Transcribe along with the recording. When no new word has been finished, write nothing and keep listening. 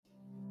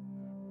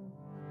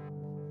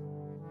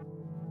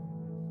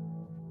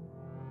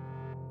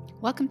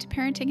Welcome to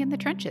Parenting in the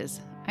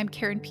Trenches. I'm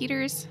Karen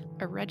Peters,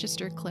 a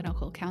registered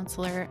clinical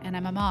counselor, and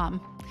I'm a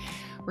mom.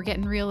 We're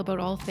getting real about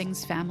all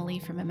things family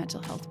from a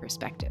mental health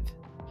perspective.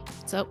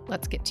 So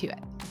let's get to it.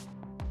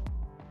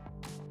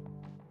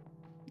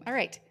 All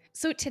right.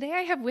 So today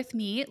I have with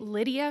me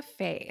Lydia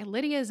Fay.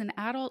 Lydia is an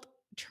adult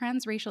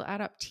transracial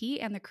adoptee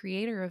and the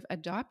creator of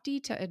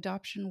Adoptee to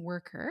Adoption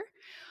Worker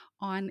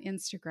on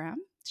Instagram.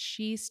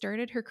 She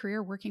started her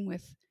career working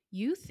with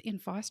youth in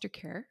foster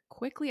care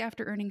quickly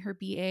after earning her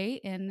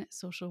BA in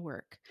social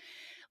work.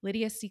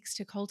 Lydia seeks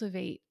to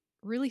cultivate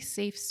really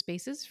safe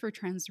spaces for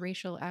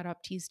transracial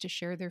adoptees to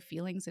share their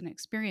feelings and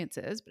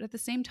experiences, but at the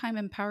same time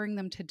empowering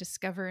them to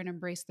discover and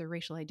embrace their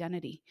racial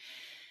identity.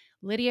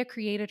 Lydia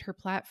created her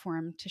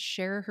platform to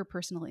share her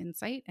personal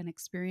insight and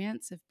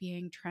experience of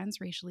being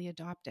transracially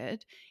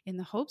adopted in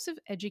the hopes of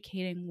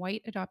educating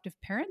white adoptive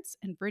parents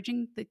and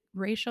bridging the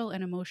racial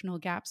and emotional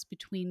gaps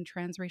between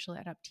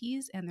transracial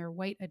adoptees and their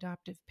white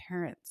adoptive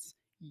parents.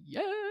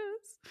 Yes.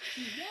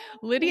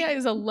 Lydia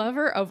is a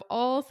lover of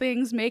all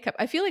things makeup.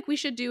 I feel like we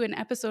should do an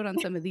episode on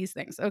some of these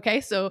things.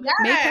 Okay. So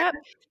makeup,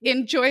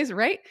 enjoys,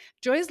 right?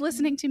 Joys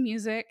listening to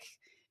music,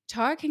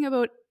 talking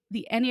about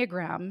the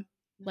Enneagram,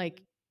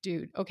 like,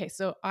 dude, okay,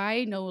 so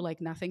I know like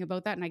nothing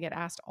about that and I get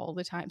asked all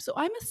the time. So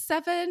I'm a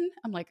 7.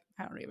 I'm like,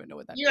 I don't even know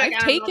what that means. Like,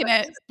 I've taken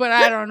it, but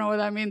I don't know what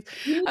that means.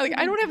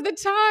 I don't have the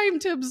time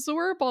to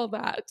absorb all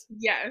that.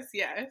 Yes.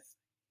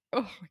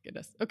 Oh my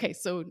goodness. Okay,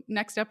 so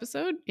next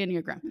episode,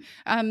 Enneagram.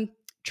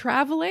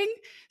 Traveling,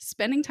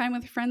 spending time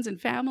with friends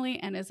and family,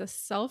 and as a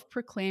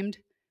self-proclaimed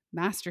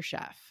master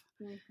chef.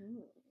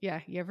 Yeah,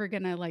 you ever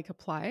gonna like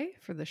apply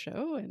for the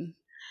show? And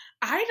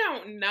I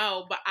don't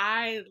know, but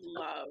I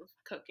love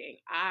cooking.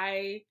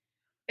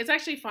 It's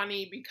actually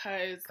funny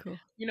because, cool.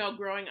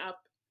 Growing up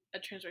a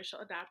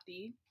transracial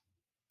adoptee,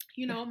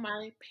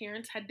 my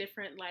parents had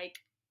different like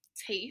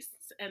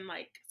tastes and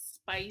like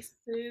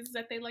spices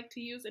that they like to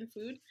use in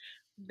food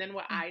than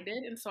what I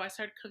did. And so I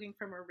started cooking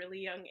from a really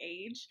young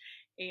age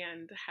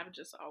and have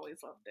just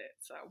always loved it.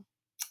 So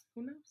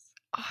who knows?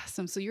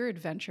 Awesome. So you're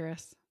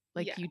adventurous.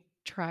 Like Yeah. you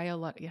try a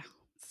lot. Yeah.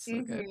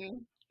 So good.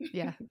 Mhm.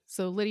 Yeah.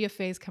 So Lydia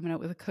Fay's coming out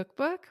with a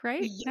cookbook,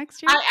 right? Yeah.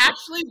 Next year?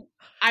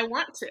 I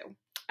want to.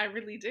 I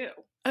really do.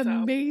 So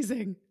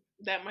Amazing.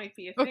 that might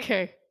be a thing.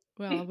 Okay.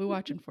 Well, I'll be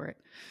watching for it.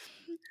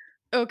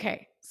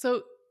 Okay.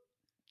 So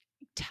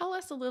tell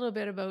us a little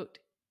bit about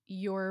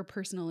your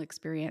personal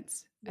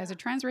experience as a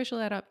transracial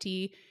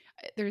adoptee.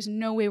 There's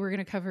no way we're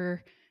going to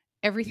cover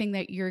everything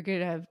that you're going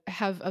to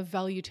have of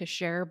value to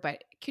share,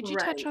 but could you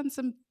touch Right. on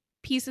some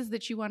pieces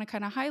that you want to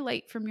kind of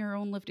highlight from your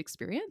own lived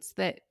experience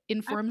that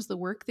informs the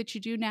work that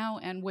you do now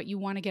and what you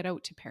want to get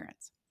out to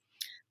parents?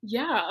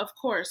 Yeah, of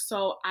course.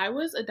 So I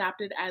was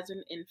adopted as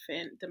an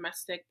infant,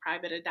 domestic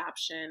private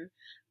adoption.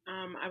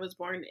 I was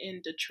born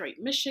in Detroit,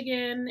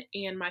 Michigan,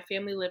 and my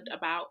family lived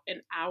about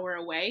an hour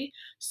away.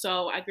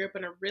 So I grew up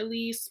in a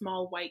really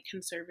small white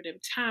conservative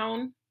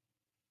town.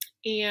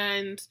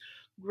 And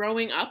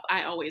growing up,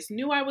 I always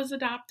knew I was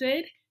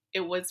adopted. It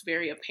was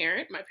very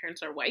apparent. My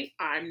parents are white.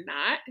 I'm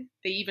not.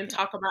 They even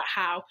talk about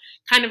how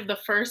kind of the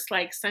first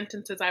like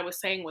sentences I was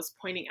saying was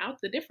pointing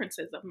out the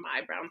differences of my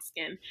brown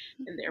skin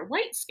and their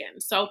white skin.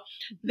 So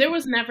there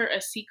was never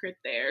a secret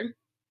there.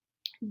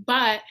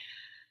 But,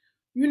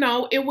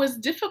 it was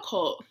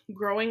difficult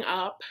growing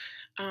up,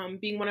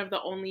 being one of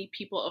the only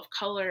people of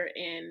color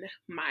in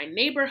my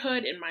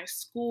neighborhood, in my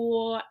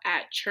school,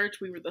 at church.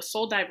 We were the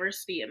sole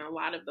diversity in a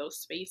lot of those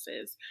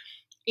spaces.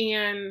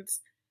 And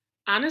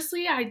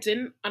honestly, I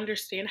didn't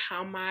understand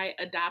how my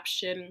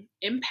adoption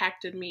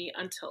impacted me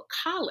until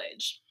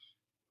college.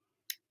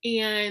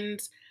 And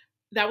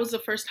that was the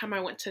first time I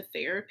went to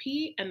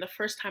therapy, and the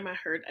first time I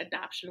heard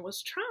adoption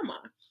was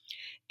trauma.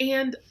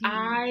 And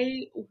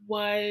I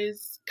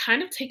was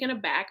kind of taken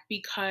aback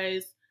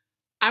because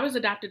I was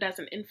adopted as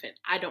an infant.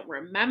 I don't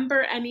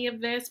remember any of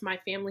this. My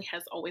family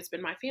has always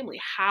been my family.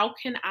 How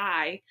can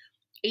I,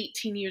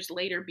 18 years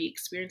later, be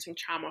experiencing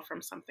trauma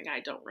from something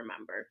I don't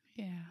remember?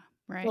 Yeah,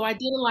 right. So I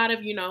did a lot of,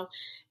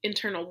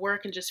 internal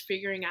work and just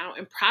figuring out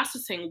and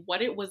processing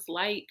what it was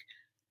like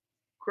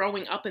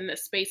growing up in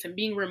this space and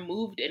being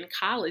removed in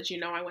college.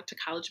 I went to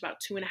college about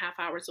 2.5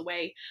 hours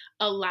away,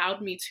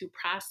 allowed me to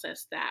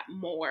process that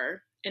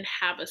more and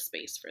have a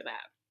space for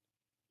that.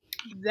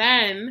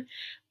 Then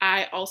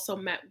I also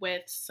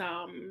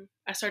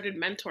I started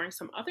mentoring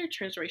some other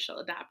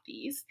transracial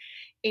adoptees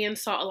and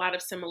saw a lot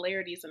of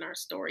similarities in our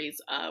stories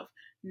of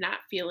not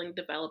feeling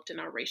developed in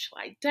our racial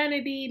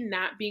identity,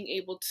 not being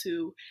able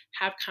to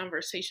have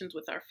conversations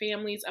with our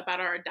families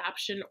about our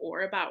adoption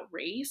or about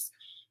race,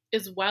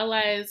 as well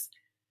as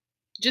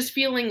just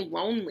feeling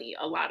lonely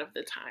a lot of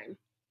the time.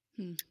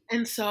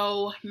 And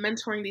so,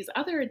 mentoring these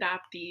other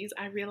adoptees,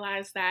 I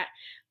realized that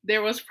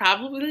there was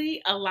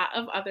probably a lot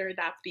of other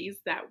adoptees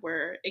that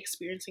were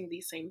experiencing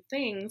these same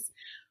things,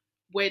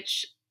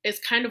 which is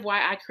kind of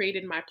why I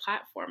created my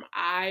platform.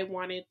 I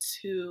wanted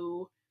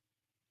to,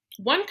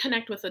 one,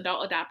 connect with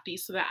adult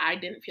adoptees so that I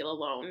didn't feel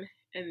alone.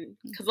 And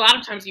because a lot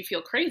of times you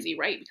feel crazy,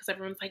 right? Because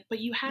everyone's like, but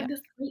you had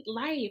this great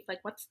life.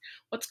 Like,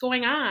 what's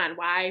going on?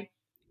 Why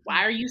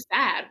Why are you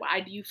sad? Why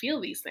do you feel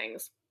these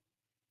things?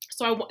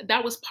 So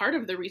that was part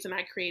of the reason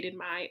I created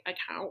my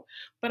account.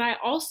 But I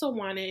also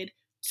wanted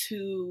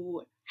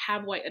to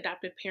have white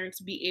adoptive parents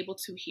be able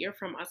to hear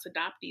from us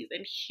adoptees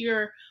and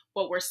hear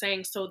what we're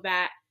saying so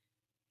that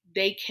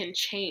they can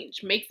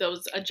change, make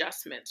those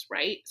adjustments,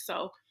 right?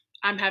 So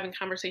I'm having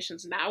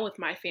conversations now with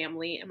my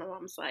family, and my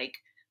mom's like,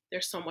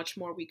 there's so much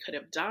more we could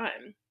have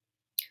done.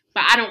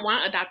 But I don't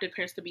want adopted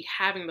parents to be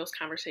having those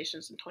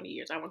conversations in 20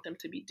 years. I want them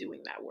to be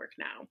doing that work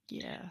now. So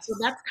Yes.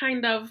 that's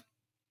kind of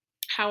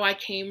how I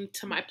came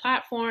to my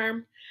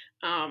platform.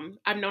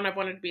 I've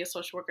wanted to be a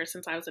social worker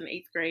since I was in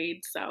 8th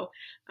grade. So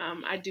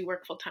I do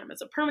work full time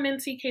as a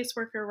permanency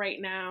caseworker right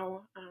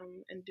now,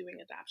 and doing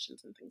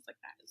adoptions and things like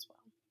that as well.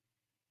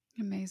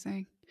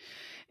 Amazing.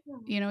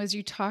 Yeah. As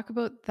you talk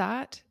about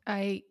that,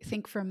 I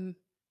think from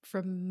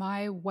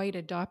my white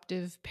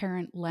adoptive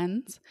parent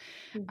lens,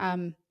 Mm-hmm.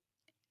 um,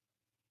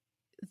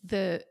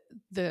 the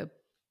the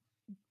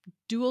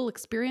dual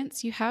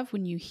experience you have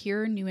when you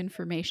hear new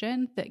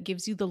information that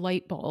gives you the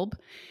light bulb,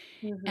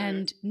 Mm-hmm.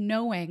 and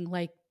knowing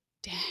like,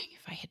 dang,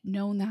 if I had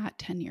known that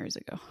 10 years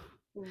ago,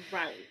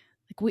 Right.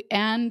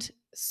 and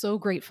so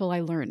grateful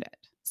I learned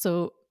it.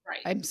 So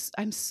Right.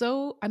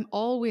 I'm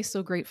always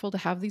so grateful to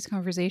have these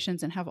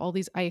conversations and have all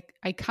these. I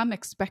come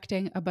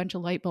expecting a bunch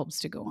of light bulbs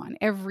to go on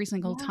every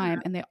single time,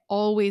 Yeah. and they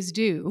always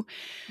do.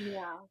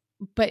 Yeah.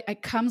 But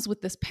it comes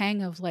with this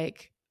pang of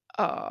like,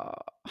 oh,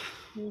 if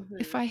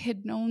Mm-hmm. I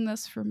had known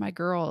this for my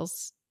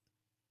girls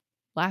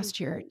last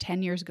year, Right.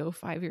 10 years ago,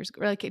 5 years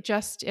ago, like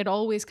it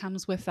always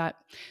comes with that.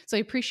 So I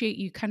appreciate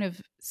you kind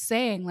of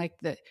saying like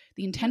the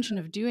intention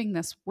Yeah. of doing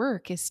this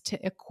work is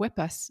to equip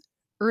us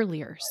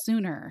earlier,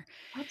 sooner,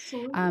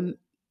 Absolutely. um,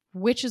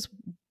 which is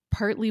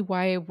partly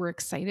why we're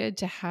excited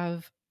to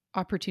have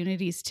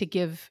opportunities to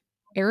give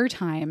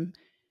airtime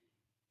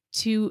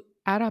to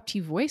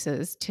adoptee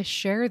voices to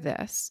share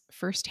this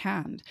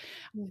firsthand.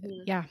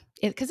 Mm-hmm. Yeah,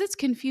 because it's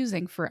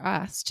confusing for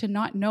us to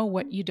not know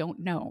what you don't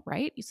know,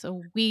 right?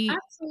 So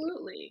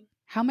Absolutely.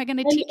 how am I going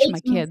to And teach my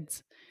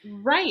kids?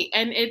 right.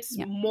 And it's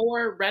Yeah,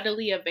 more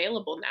readily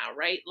available now,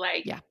 right?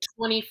 Like yeah,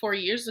 24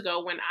 years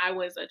ago when I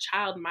was a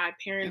child, my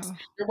parents, oh,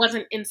 there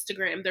wasn't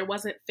Instagram, there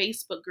wasn't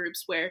Facebook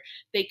groups where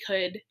they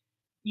could,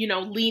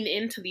 lean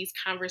into these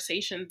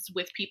conversations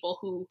with people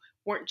who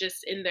weren't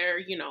just in their,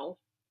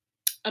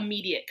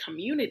 immediate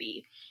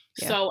community.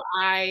 yeah, So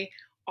I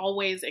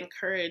always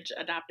encourage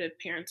adoptive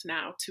parents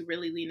now to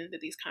really lean into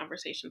these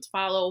conversations,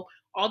 follow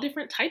all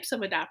different types of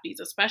adoptees,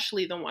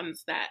 especially the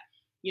ones that,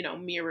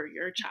 mirror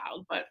your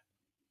child. But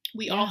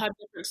we all yeah. have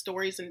different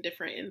stories and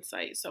different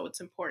insights. So it's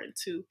important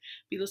to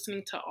be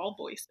listening to all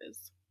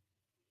voices.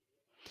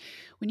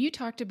 When you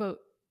talked about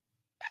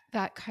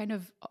that kind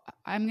of,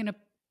 I'm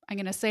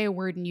gonna say a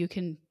word and you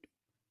can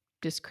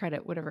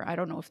discredit whatever. I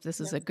don't know if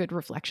this is a Yes. good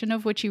reflection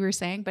of what you were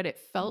saying, but it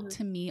felt Mhm.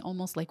 to me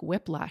almost like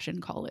whiplash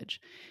in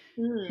college.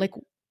 Mm. Like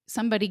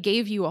somebody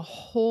gave you a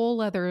whole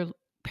other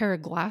pair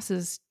of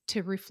glasses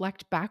to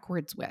reflect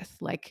backwards with.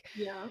 Like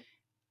Yeah.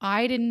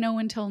 I didn't know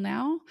until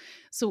now.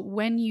 So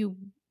when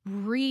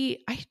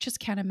I just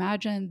can't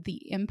imagine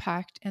the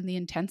impact and the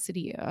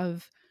intensity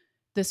of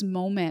this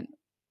moment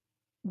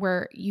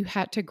where you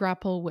had to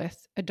grapple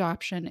with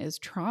adoption is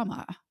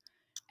trauma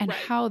and Right.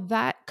 how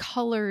that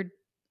colored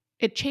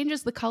it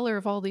changes the color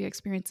of all the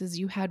experiences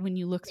you had when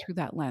you look through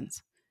that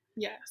lens.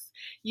 Yes.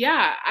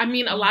 Yeah. I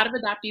mean, a Yeah. lot of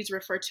adoptees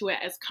refer to it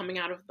as coming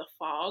out of the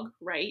fog,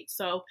 right?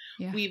 So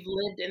Yeah. we've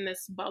lived in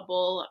this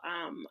bubble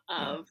Yeah.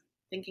 of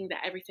thinking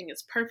that everything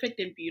is perfect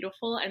and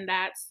beautiful. And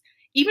that's,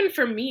 even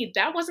for me,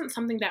 that wasn't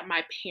something that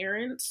my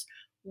parents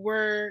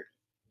were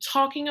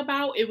talking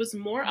about. It was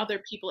more Yeah. other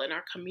people in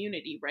our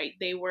community, right?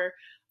 They were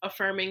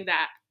affirming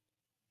that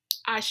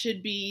I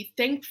should be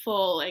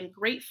thankful and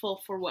grateful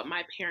for what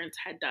my parents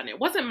had done. It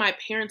wasn't my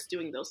parents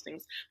doing those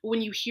things, but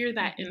when you hear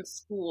that Mhm. in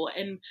school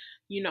and,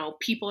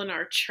 people in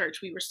our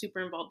church, we were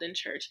super involved in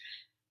church,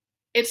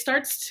 it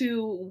starts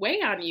to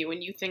weigh on you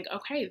and you think,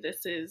 okay,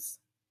 this is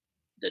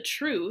the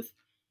truth.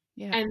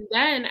 Yeah. And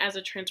then as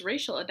a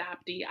transracial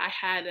adoptee, I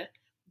had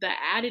the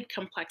added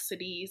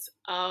complexities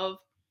of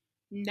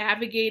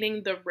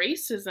navigating the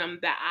racism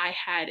that I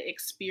had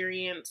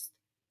experienced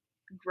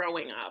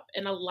growing up.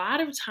 And a lot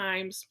of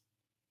times,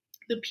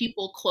 the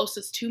people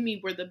closest to me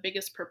were the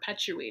biggest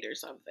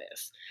perpetuators of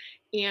this.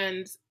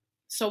 And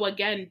so,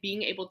 again,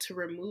 being able to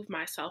remove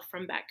myself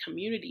from that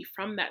community,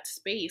 from that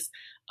space,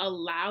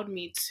 allowed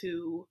me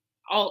to,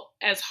 all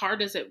as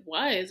hard as it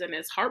was and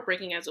as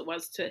heartbreaking as it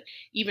was to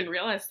even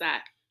realize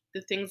that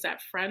the things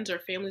that friends or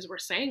families were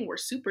saying were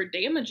super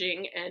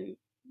damaging and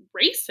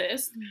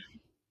racist.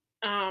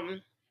 Mm.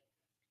 um,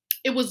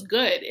 it was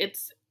good.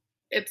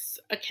 It's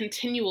a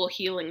continual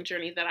healing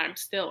journey that I'm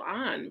still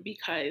on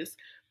because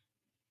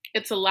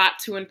it's a lot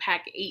to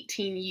unpack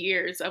 18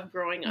 years of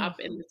growing Oh, up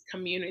in this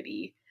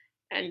community.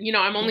 And,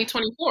 I'm only yeah.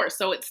 24,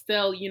 so it's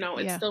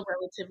Yeah. still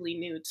relatively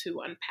new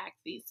to unpack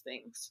these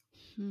things.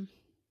 Hmm.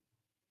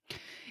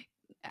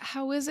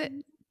 How is it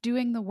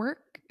doing the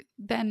work?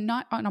 then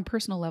not on a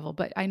personal level,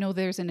 but I know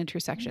there's an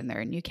intersection there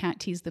and you can't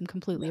tease them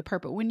completely Yeah.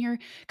 apart. But when you're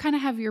kind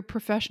of have your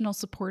professional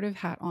supportive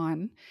hat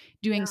on,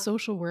 doing Yeah.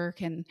 social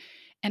work and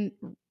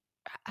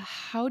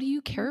how do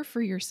you care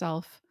for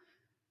yourself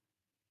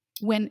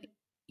when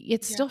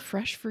it's Yeah. still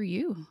fresh for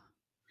you?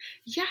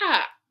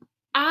 Yeah.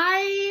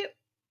 I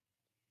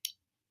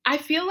I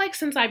feel like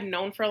since I've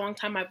known for a long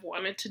time I've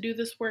wanted to do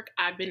this work,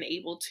 I've been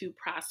able to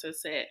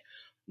process it.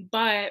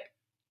 But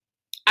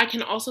I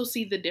can also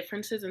see the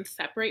differences and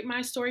separate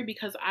my story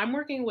because I'm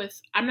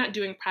not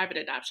doing private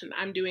adoption.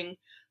 I'm doing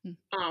Mm,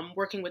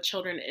 working with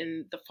children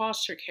in the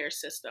foster care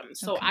system.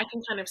 So okay. I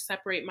can kind of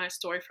separate my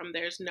story from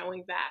theirs,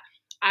 knowing that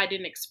I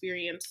didn't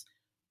experience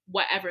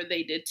whatever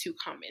they did to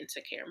come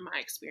into care. My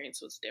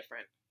experience was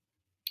different.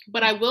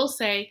 But Mm, I will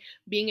say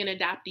being an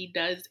adoptee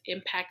does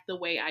impact the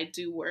way I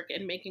do work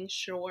and making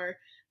sure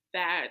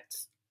that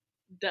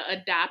the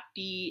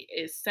adoptee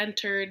is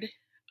centered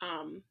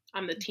on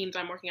the mm, teams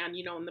I'm working on,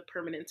 in the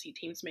permanency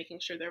teams, making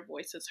sure their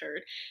voice is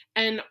heard.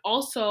 And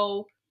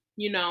also,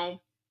 you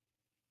know,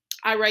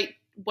 I write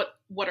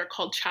what are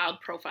called child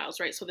profiles,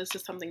 right? So this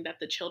is something that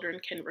the children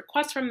can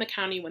request from the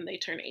county when they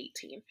turn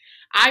 18.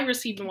 I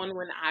received okay. one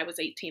when I was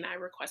 18. I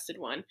requested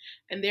one,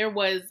 and there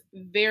was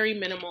very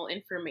minimal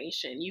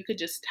information. You could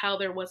just tell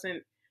there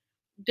wasn't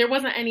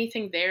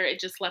anything there. It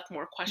just left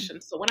more Mm,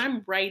 questions. So when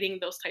I'm writing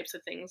those types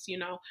of things,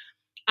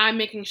 I'm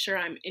making sure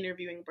I'm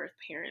interviewing birth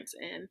parents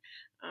and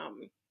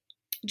um,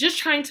 just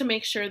trying to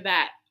make sure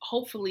that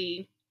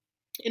hopefully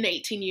in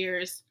 18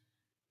 years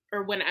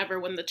or when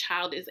the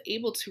child is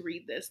able to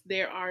read this,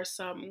 there are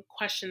some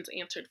questions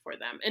answered for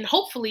them. And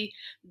hopefully,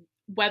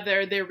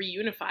 whether they're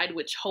reunified,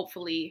 which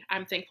hopefully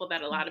I'm thankful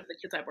that a mm, lot of the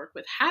kids I work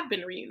with have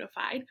been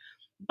reunified.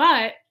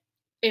 But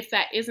if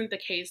that isn't the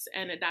case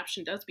and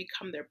adoption does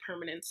become their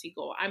permanency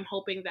goal, I'm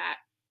hoping that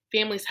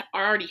families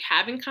are already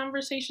having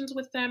conversations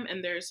with them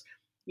and there's,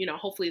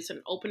 hopefully it's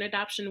an open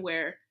adoption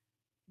where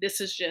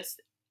this is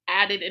just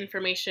added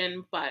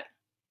information, but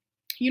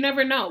you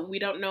never know. We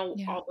don't know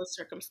yeah. all the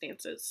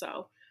circumstances.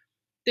 So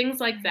things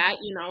like Right. that,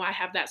 I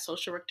have that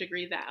social work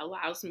degree that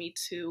allows me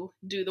to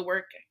do the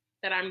work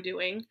that I'm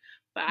doing,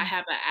 but I Mm,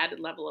 have an added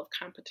level of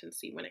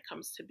competency when it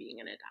comes to being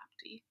an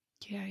adoptee.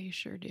 yeah, you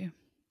sure do.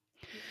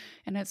 Yeah.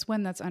 And it's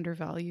one that's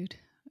undervalued.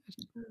 It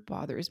Mhm.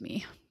 bothers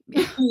me.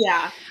 Yeah.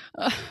 Yeah.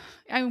 Uh,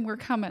 I mean, we're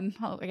coming.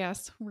 Well, I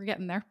guess we're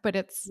getting there, but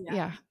it's Yeah.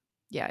 yeah,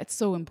 yeah, it's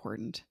so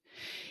important.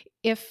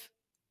 If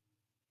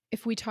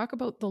if we talk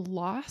about the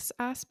loss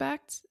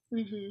aspect,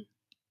 Hmm.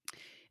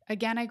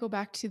 again, I go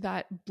back to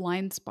that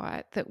blind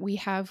spot that we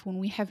have when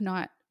we have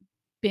not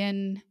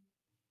been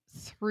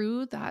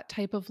through that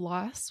type of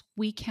loss.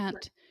 We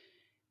Right. can't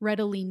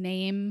readily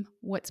name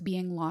what's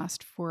being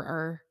lost for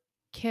our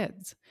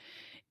kids,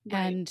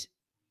 Right.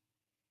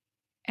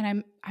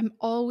 and I'm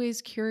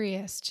always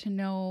curious to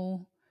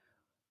know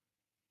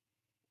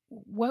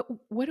what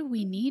do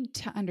we need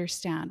to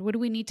understand? What do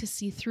we need to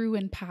see through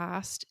and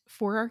past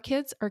for our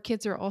kids? Our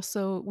kids are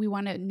also, we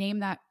want to name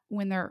that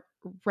when they're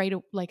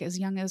like as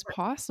young as Right.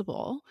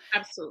 possible.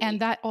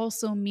 And Absolutely. that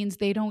also means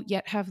they don't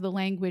yet have the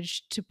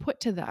language to put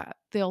to that.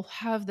 They'll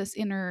have this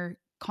inner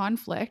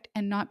conflict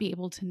and not be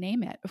able to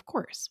name it. Of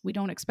course, we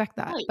don't expect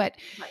that. Right. But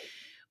Right.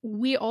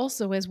 we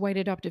also, as white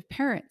adoptive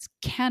parents,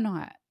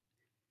 cannot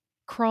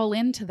crawl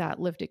into that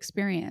lived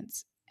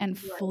experience and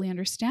Right. fully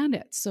understand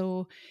it.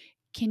 So,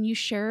 can you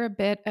share a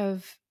bit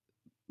of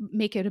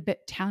make it a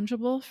bit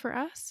tangible for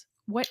us?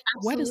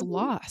 What is Absolutely.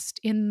 lost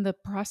in the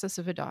process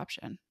of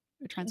adoption,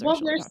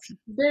 Well, transracial there's adoption?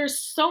 there's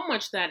so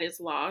much that is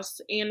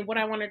lost, and what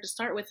I wanted to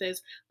start with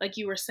is, like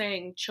you were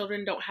saying,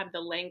 children don't have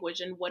the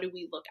language, and what do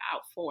we look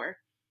out for?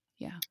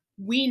 Yeah.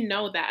 We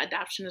know that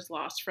adoption is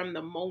lost from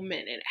the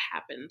moment it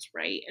happens,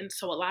 right? And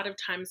so a lot of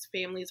times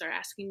families are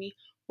asking me,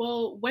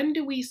 well, when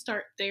do we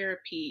start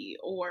therapy?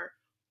 Or,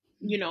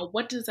 Mm.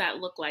 what does that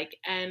look like?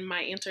 And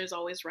my answer is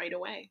always right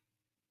away.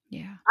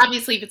 Yeah.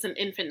 Obviously, if it's an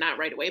infant, not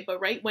right away, but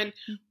right when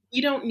Mm.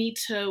 we don't need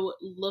to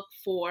look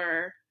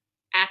for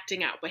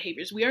acting out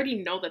behaviors. We already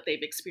know that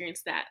they've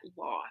experienced that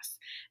loss.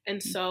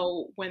 And Mm.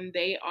 so when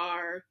they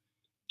are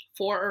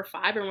 4 or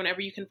 5 or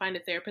whenever you can find a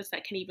therapist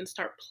that can even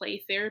start play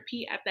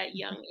therapy at that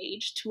Mhm. young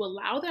age to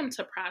allow them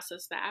to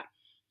process that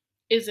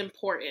is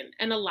important.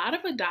 And a lot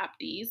of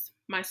adoptees,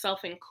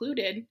 myself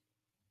included,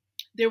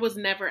 there was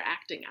never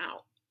acting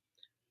out.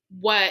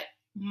 What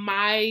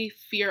my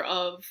fear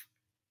of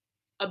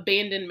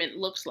abandonment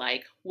looks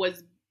like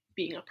was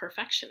being a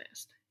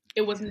perfectionist.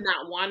 It was Yeah.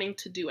 not wanting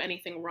to do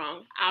anything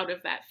wrong out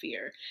of that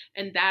fear.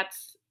 And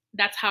that's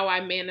how I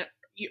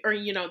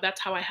that's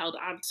how I held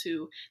on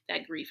to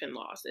that grief and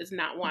loss is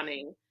not Mm.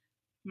 wanting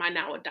my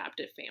now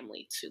adoptive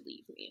family to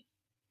leave me.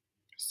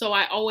 So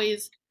I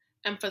always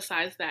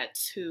emphasize that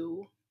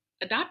to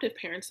adoptive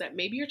parents that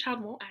maybe your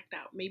child won't act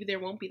out. Maybe there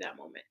won't be that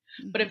moment.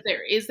 But Mhm. if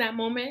there is that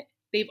moment,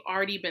 they've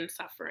already been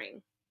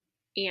suffering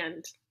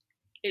and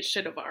it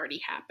should have already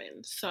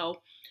happened.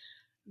 So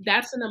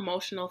Yeah. that's an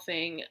emotional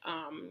thing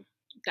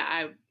that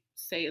I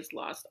say is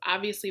lost.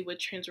 Obviously, with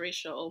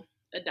transracial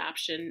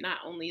adoption, not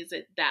only is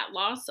it that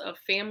loss of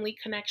family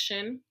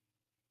connection,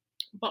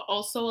 But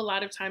also, a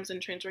lot of times in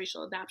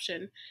transracial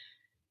adoption,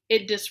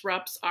 it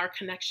disrupts our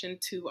connection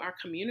to our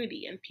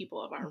community and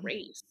people of our Mhm.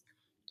 race.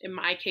 In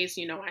my case,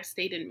 I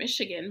stayed in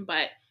Michigan,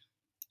 but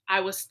I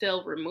was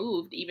still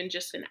removed even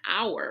just an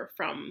hour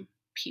from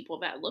people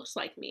that looks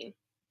like me.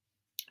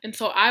 And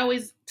so I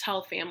always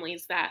tell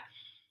families that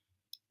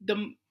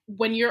the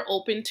when you're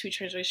open to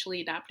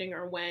transracially adopting,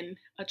 or when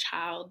a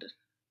child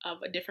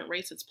of a different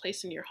race is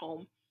placed in your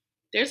home,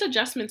 there's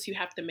adjustments you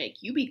have to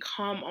make. You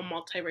become a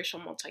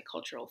multiracial,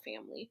 multicultural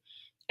family.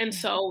 And Yeah.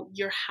 so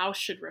your house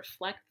should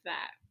reflect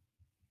that.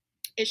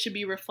 It should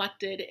be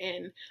reflected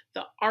in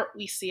the art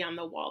we see on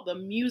the wall, the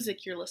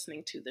music you're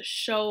listening to, the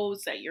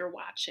shows that you're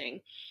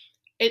watching.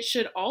 It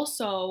should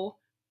also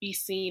be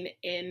seen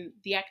in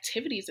the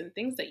activities and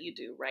things that you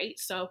do, right?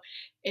 So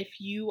if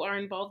you are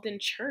involved in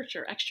church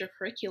or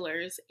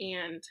extracurriculars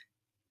and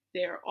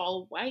they're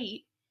all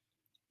white,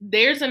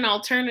 there's an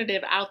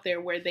alternative out there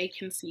where they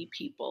can see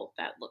people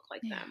that look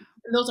like Yeah. them.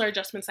 And those are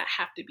adjustments that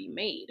have to be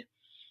made.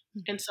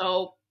 Mhm. And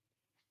so,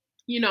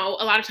 a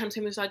lot of times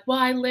families are like, well,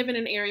 I live in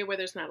an area where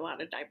there's not a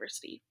lot of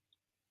diversity.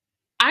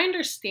 I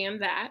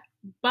understand that,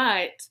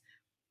 but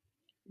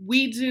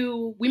we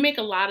make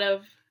a lot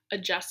of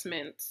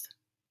adjustments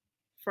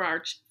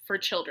for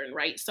children,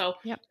 right? So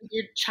Yep.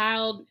 your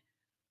child,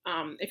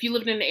 if you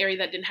lived in an area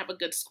that didn't have a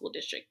good school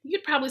district,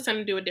 you'd probably send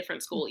them to a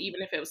different Mm. school,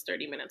 even if it was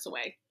 30 minutes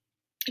away.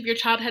 If your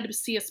child had to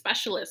see a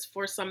specialist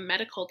for some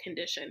medical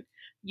condition,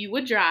 you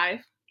would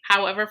drive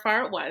however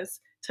far it was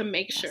to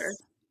make sure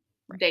Yes.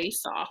 they Right.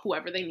 saw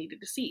whoever they needed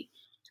to see.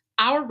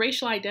 Our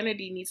racial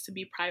identity needs to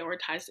be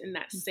prioritized in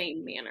that Mm.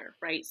 same manner,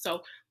 right?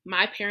 So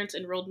my parents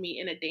enrolled me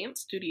in a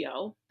dance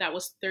studio that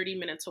was 30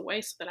 minutes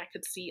away so that I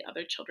could see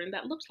other children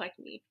that looked like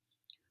me.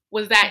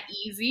 Was Yeah. that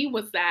easy?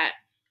 Was that,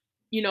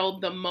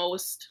 the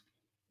most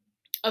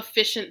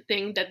efficient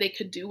thing that they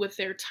could do with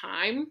their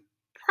time?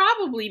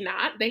 Probably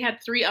not. They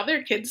had three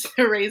other kids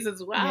to raise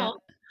as Yeah.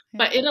 well. Yeah.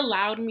 But it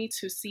allowed me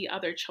to see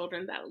other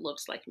children that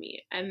looks like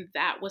me. And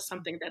that was Mm.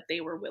 something that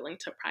they were willing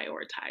to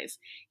prioritize,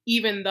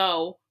 even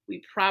though we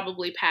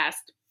probably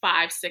passed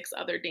five, six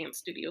other dance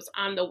studios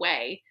on the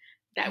way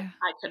that Yeah.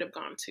 I could have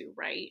gone to,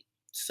 right?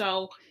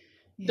 So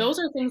Yeah. those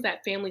are things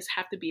that families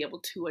have to be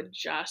able to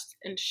adjust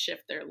and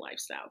shift their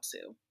lifestyle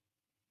to.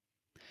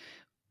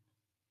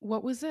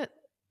 What was it?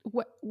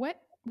 What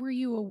were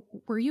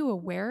you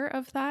aware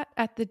of that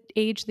at the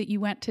age that you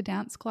went to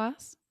dance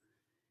class?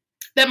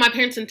 That my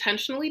parents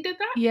intentionally did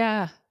that?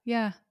 Yeah.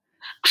 Yeah.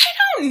 I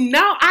don't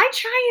know. I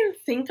try and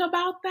think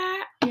about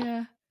that.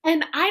 Yeah.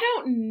 And I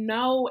don't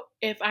know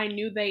if I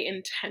knew they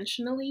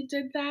intentionally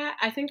did that.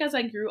 I think as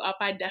I grew up,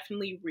 I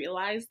definitely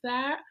realized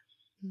that,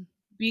 Mm.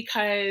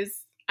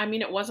 because, I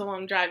mean, it was a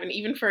long drive. And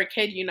even for a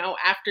kid,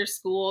 after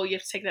school, you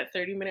have to take that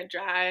 30-minute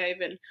drive.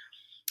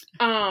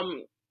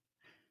 Um,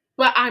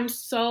 but I'm Mm.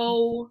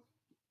 so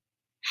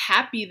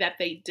happy that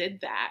they did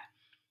that.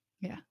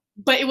 Yeah.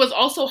 But it was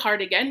also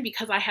hard again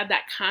because I had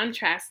that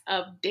contrast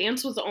of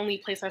dance was the only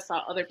place I saw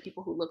other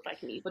people who looked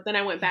like me. But then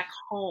I went Yeah. back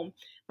home,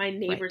 my Right.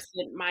 neighbors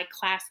didn't, my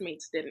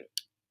classmates didn't.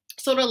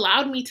 So it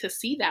allowed me to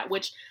see that,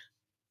 which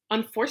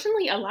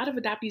unfortunately a lot of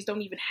adoptees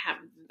don't even have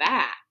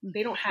that.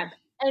 They don't have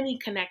Mhm. any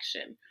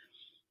connection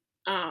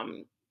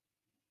um,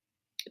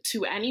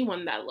 to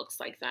anyone that looks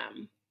like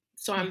them.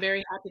 So I'm Yeah.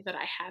 very happy that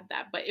I had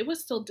that, but it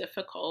was still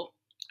difficult.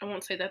 I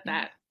won't say that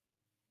Yeah.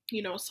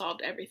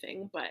 solved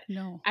everything, but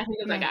No. I think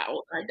as I Yeah. got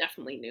older, I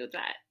definitely knew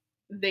that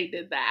they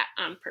did that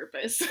on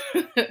purpose.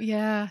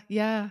 Yeah.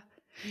 Yeah.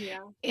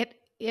 Yeah.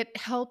 It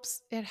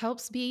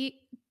helps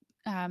be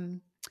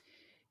um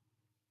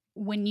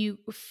when you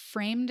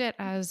framed it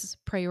as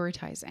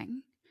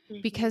prioritizing,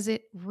 Mhm. because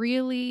it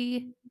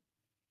really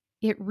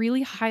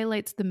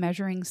highlights the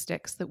measuring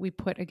sticks that we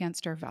put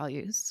against our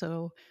values.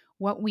 So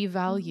what we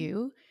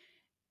value,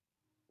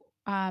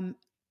 um,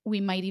 we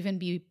might even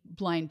be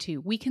blind to.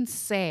 We can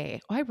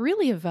say, oh,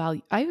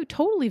 I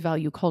totally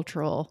value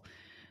cultural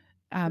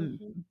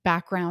Mhm.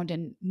 background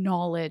and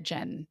knowledge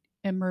and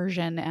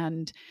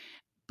immersion,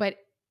 but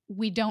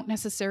we don't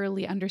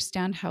necessarily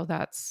understand how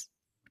that's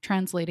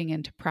translating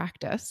into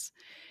practice,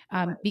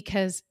 Right.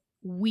 because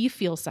we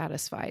feel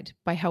satisfied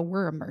by how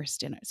we're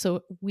immersed in it.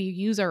 So we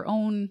use our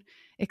own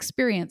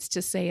experience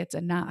to say it's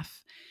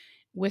enough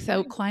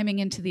without Right. climbing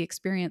into the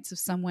experience of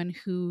someone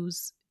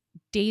whose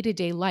day to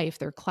day life,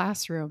 their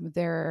classroom,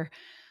 their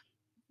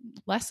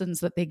lessons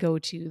that they go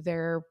to,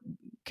 their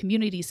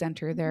community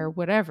center, their Mhm.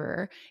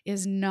 whatever,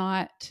 is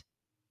not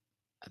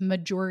a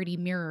majority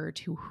mirror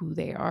to who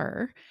they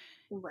are.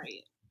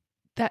 Right.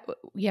 That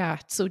Yeah,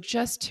 so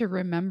just to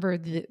remember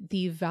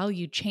the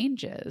value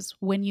changes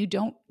when you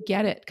don't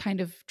get Mhm. it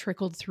kind of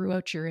trickled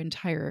throughout your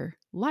entire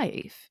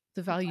life.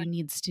 The value Right.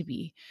 needs to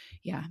be,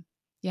 yeah.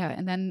 Yeah,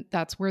 and then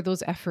that's where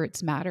those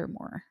efforts matter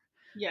more.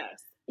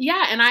 Yes.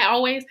 Yeah, and I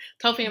always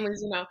tell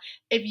families,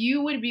 if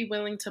you would be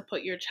willing to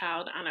put your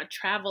child on a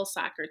travel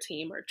soccer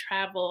team or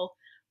travel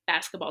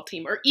basketball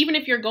team, or even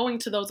if you're going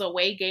to those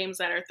away games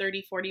that are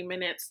 30, 40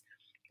 minutes,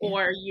 Yeah.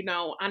 or,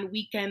 on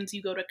weekends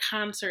you go to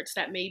concerts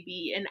that may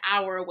be an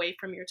hour away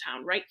from your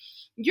town, right?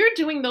 You're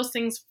doing those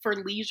things for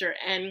leisure,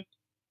 and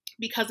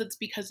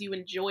because you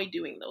enjoy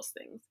doing those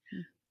things.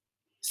 Mm.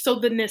 So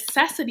the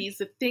necessities,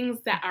 the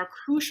things that are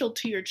crucial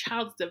to your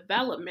child's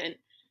development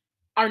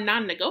are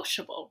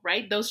non-negotiable,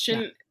 right? Those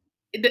Yeah. shouldn't,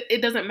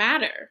 it doesn't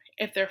matter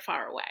if they're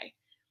far away.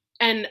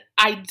 And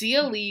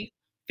ideally,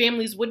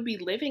 families would be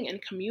living in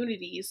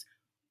communities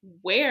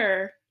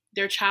where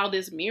their child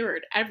is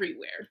mirrored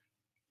everywhere.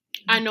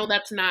 I know Mhm.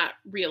 that's not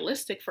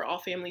realistic for all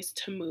families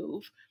to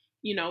move,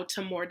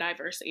 to more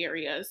diverse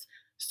areas.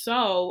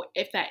 So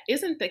if that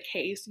isn't the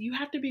case, you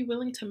have to be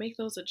willing to make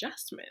those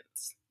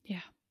adjustments.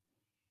 Yeah.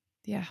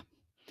 Yeah.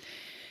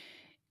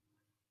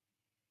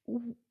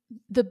 W-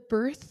 The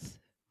birth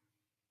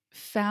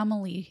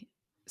family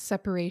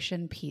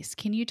separation piece.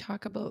 Can you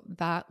talk about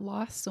that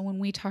loss? So when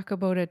we talk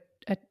about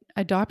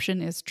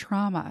adoption is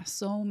trauma,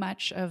 so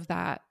much of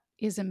that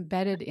is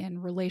embedded in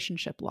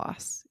relationship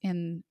loss,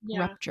 in Yeah.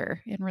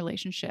 rupture in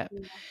relationship.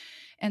 Yeah.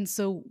 And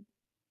so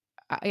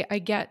I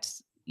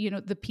get,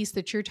 the piece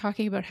that you're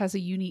talking about has a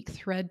unique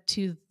thread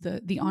to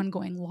the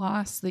ongoing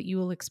loss that you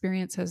will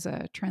experience as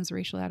a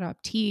transracial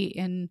adoptee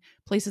in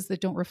places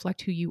that don't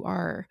reflect who you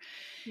are.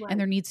 And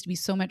there Right. needs to be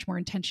so much more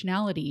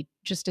intentionality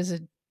just as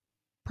a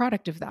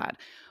product of that.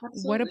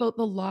 What Absolutely. about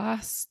the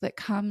loss that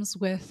comes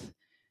with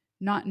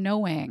not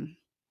knowing,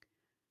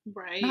 not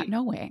Right.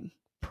 knowing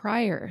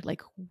prior?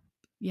 Like,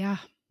 yeah.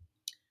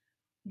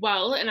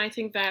 Well, and I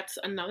think that's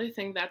another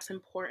thing that's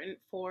important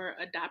for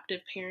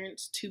adoptive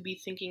parents to be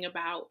thinking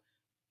about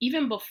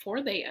even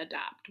before they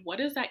adopt. What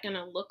is that going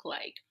to look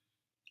like?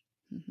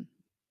 Mhm.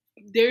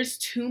 There's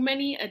too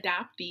many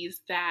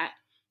adoptees that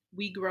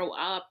we grow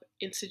up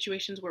in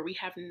situations where we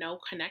have no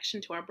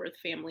connection to our birth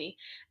family.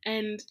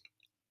 And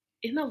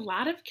in a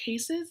lot of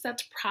cases,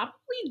 that's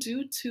probably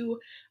due to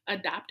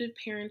adoptive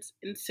parents'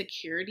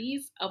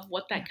 insecurities of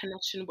what Yeah. that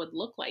connection would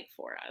look like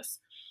for us.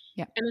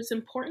 Yeah. And it's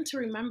important to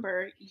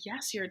remember,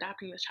 yes, you're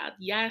adopting this child.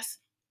 Yes,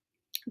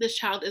 this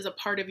child is a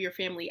part of your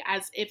family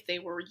as if they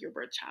were your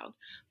birth child.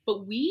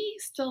 But we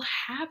still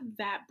have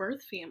that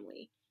birth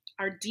family,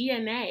 our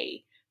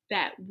DNA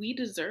that we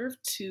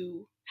deserve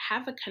to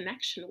have a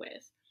connection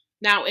with.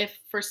 Now, if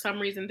for some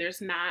reason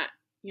there's not,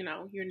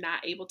 you're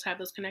not able to have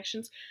those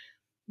connections,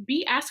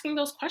 be asking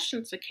those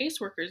questions to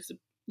caseworkers,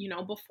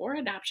 before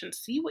adoption.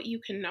 See what you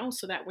can know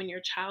so that when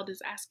your child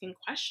is asking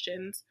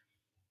questions,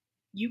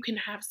 you can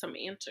have some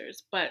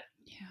answers. But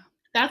Yeah.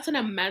 that's an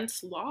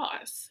immense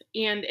loss.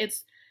 And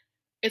it's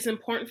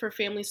important for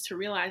families to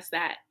realize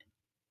that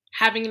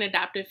having an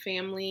adoptive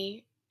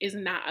family is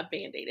not a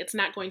band-aid. It's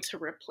not going to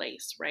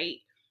replace, right?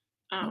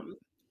 Nope. Um,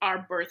 our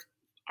birth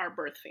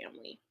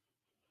family.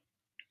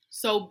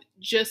 So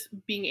just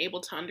being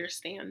able to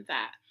understand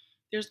that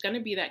there's going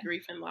to be that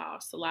grief and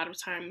loss. A lot of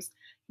times,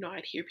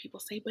 I'd hear people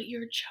say, "But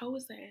you're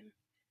chosen."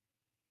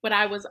 But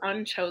I was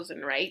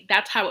unchosen, right?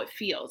 That's how it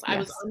feels. I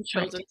was Yes.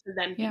 unchosen Right. to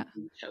then Yeah.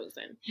 be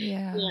chosen.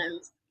 Yeah.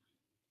 And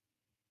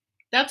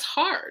that's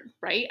hard,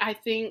 right?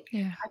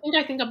 Yeah.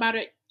 I think about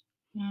it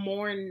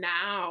more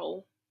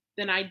now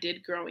than I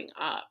did growing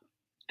up.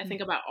 I Mm.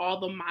 think about all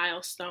the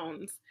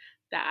milestones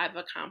that I've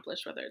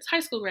accomplished, whether it's high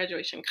school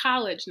graduation,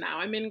 college now.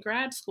 I'm in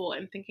grad school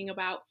and thinking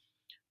about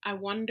I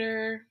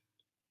wonder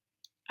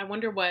I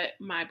wonder what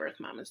my birth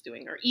mom is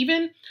doing. Or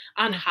even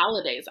on Yeah.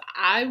 holidays.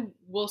 I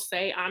will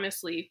say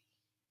honestly,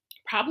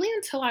 probably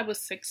until I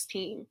was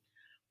 16,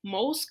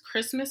 most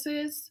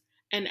Christmases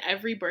and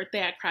every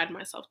birthday I cried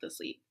myself to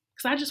sleep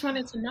because I just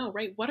wanted to know,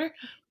 right? What are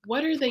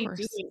Of they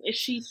course. doing? Is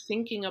she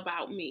thinking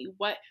about me?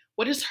 What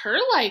is her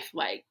life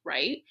like,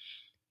 right?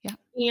 Yeah.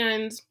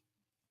 And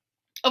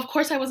of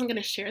course I wasn't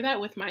going to share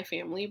that with my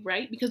family,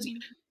 right? Because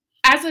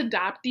as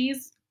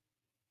adoptees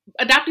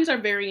are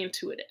very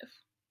intuitive.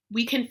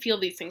 We can feel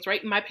these things,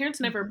 right? My parents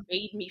never Mhm.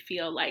 made me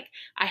feel like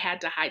I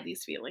had to hide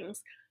these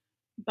feelings.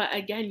 But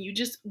again, you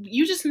just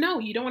know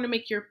you don't want to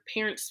make your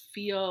parents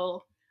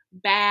feel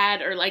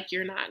bad or like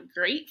you're not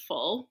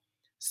grateful.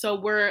 So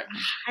we're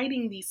Yeah.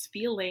 hiding these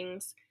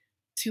feelings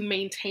to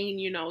maintain,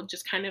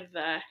 just kind of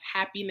the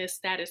happiness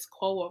status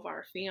quo of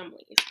our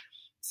families.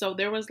 So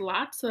there was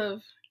lots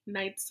of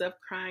nights of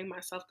crying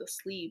myself to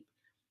sleep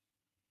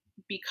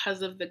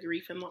because of the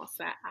grief and loss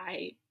that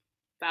I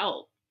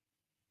felt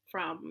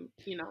from,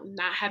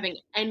 not having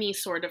any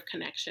sort of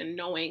connection,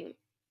 knowing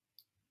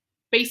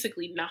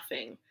basically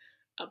nothing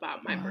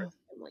about my birth Wow.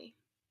 family.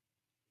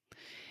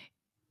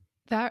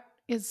 That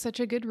is such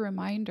a good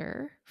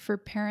reminder for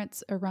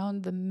parents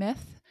around the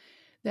myth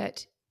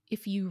that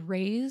if you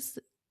raise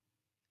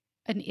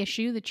an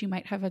issue that you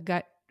might have a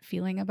gut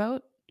feeling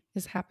about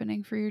is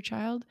happening for your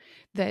child,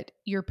 that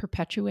you're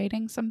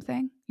perpetuating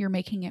something, you're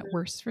making it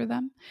worse for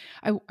them.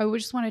 I would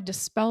just want to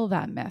dispel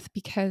that myth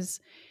because,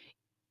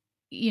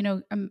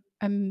 I'm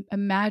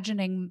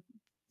imagining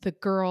the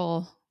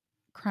girl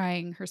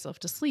crying herself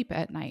to sleep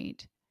at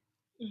night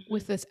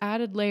with Mhm. this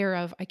added layer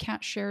of, I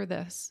can't share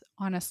this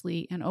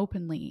honestly and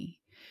openly,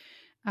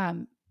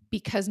 um,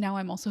 because now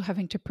I'm also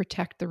having to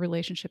protect the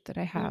relationship that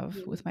I have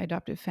Mhm. with my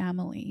adoptive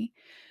family.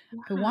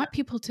 I Yeah. want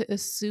people to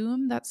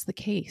assume that's the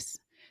case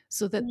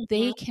so that Mhm.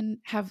 they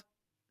can have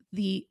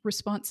the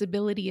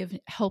responsibility of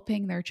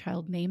helping their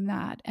child name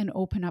that and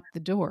open up the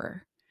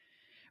door,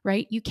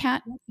 right? You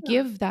can't Yeah.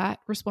 give that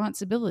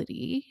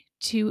responsibility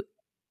to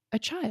a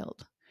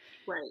child,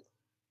 Right.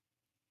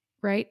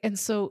 right? And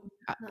so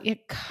Huh.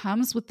 it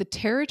comes with the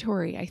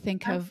territory, I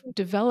think, of Absolutely.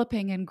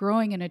 developing and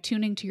growing and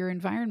attuning to your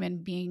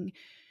environment, being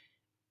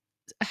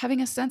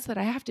having a sense that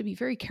I have to be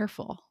very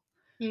careful,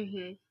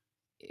 Mhm.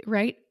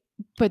 right?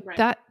 But Right.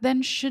 that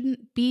then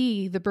shouldn't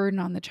be the burden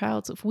on the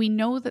child. So if we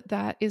know that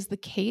that is the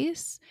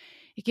case,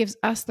 it gives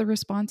us the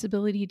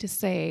responsibility to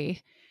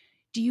say,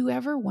 do you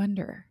ever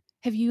wonder?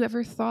 Have you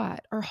ever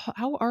thought, or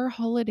how are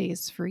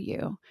holidays for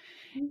you?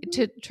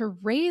 Mhm. To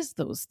raise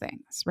those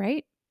things,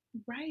 right?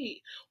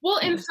 Right. Well,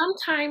 and Yeah.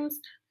 sometimes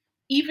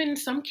even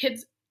some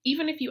kids,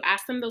 even if you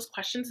ask them those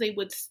questions, they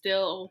would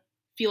still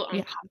feel Yeah.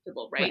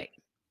 uncomfortable, right? Right.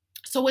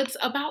 So it's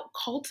about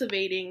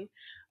cultivating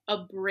a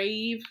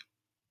brave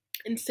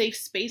and safe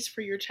space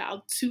for your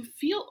child to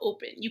feel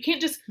open. You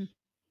can't just Hmm.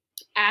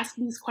 ask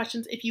these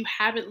questions if you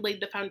haven't laid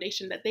the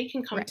foundation that they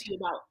can come to Right. you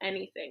about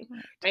anything,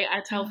 Right. right?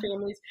 I tell Yeah.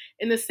 families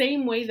in the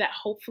same way that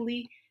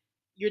hopefully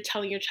you're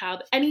telling your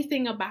child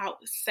anything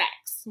about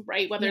sex,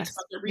 right? Whether it's Yes.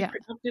 about the Yeah.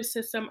 reproductive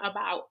system,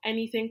 about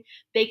anything,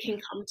 they Yeah.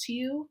 can come to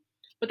you.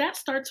 But that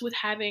starts with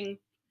having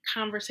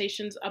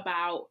conversations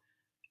about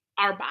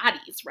our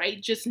bodies,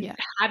 right? Just Yeah.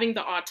 having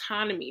the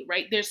autonomy,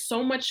 right? There's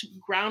so much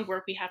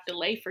groundwork we have to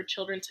lay for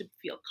children to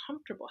feel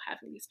comfortable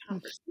having these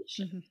conversations.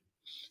 Mm-hmm.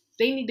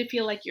 They need to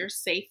feel like you're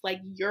safe, like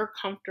you're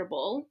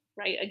comfortable,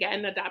 right?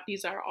 Again,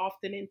 adoptees are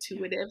often Yeah.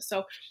 intuitive.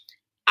 So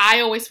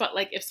I always felt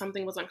like if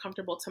something was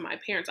uncomfortable to my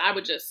parents, I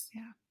would just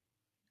Yeah.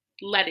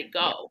 let it Yep.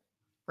 go.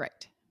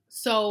 Right.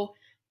 So,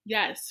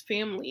 yes,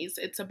 families,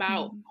 it's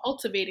about Mm.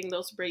 cultivating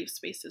those brave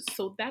spaces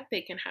so that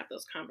they can have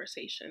those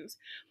conversations,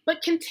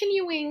 but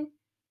continuing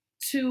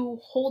to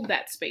hold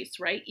that space,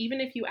 right?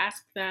 Even if you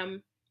ask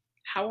them,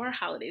 how are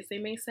holidays? They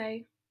may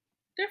say,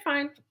 they're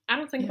fine. I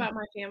don't think Yeah. about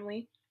my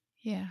family.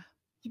 Yeah.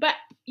 But,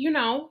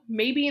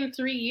 maybe in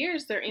 3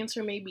 years, their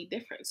answer may be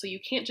different. So you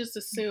can't just Yeah.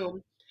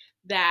 assume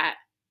that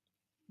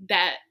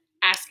that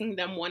asking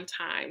them one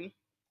time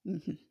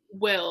Hmm.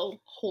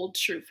 will hold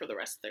true for the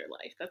rest of their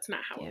life. That's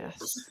not how it works.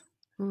 Yes.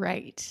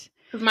 Right.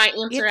 Because my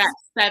answer at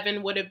It's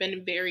 7 would have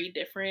been very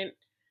different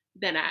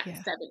than at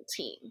yeah.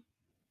 17.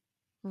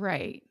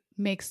 Right.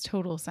 Makes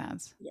total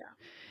sense. Yeah.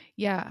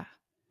 Yeah.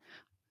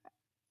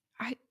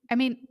 I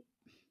mean,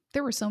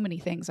 there were so many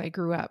things I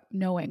grew up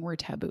knowing were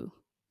taboo,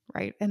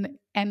 right? And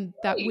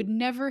that Right. would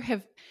never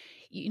have,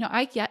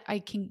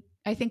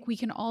 I think we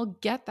can all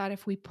get that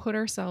if we put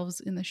ourselves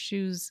in the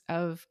shoes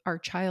of our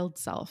child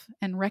self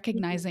and Mhm.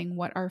 recognizing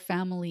what our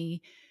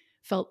family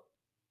felt,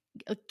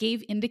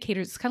 gave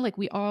indicators. It's kind of like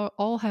we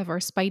all have our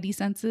spidey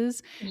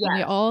senses, and we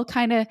Yes. all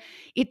kind of,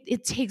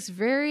 it takes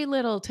very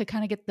little to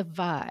kind of get the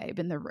vibe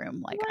in the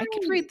room. Like, I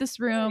could Right. read this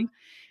Right. room,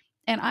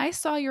 and I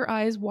saw your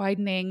eyes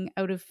widening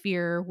out of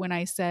fear when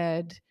I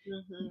said,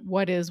 Mhm.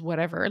 what is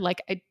whatever.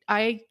 Like,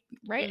 I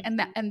right.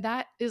 Mhm. And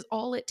that is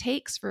all it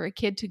takes for a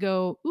kid to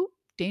go, ooh,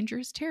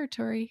 dangerous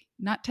territory.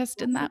 Not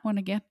testing That's that one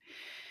again.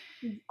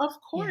 Of Yeah.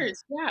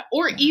 course, yeah.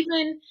 Or Yeah.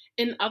 even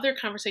in other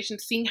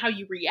conversations, seeing how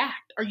you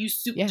react. Do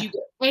Yeah. you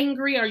get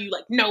angry? Are you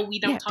like, no, we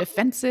don't Yeah. talk about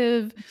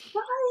Defensive.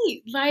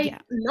 right? Yeah.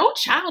 Like, no Yeah.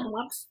 child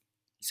wants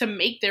to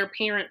make their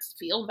parents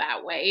feel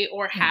that way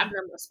or have Yeah.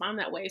 them respond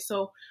that way.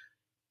 So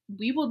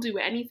we will do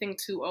anything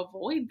to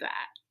avoid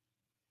that.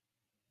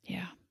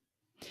 Yeah.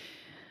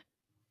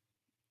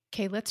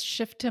 Okay, let's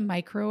shift to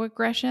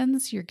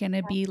microaggressions. You're going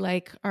to be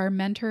like our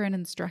mentor and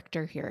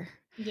instructor here.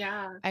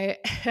 Yeah. I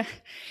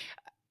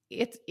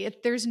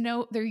there's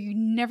no there you're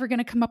never going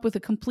to come up with a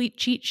complete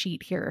cheat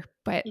sheet here,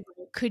 but Mhm.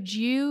 could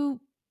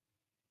you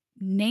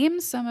name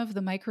some of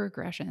the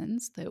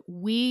microaggressions that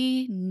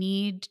we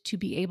need to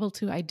be able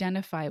to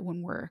identify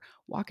when we're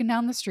walking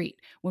down the street,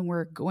 when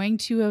we're going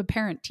to a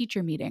parent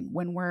teacher meeting,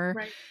 when we're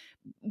Right.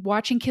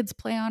 watching kids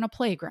play on a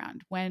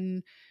playground,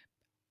 when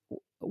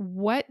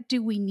what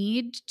do we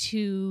need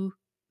to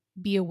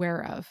be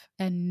aware of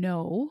and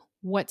know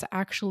what's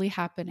actually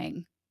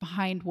happening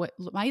behind what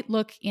might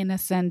look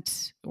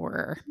innocent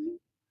or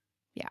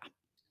yeah.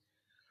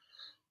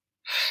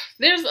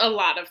 There's a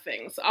lot of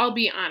things. I'll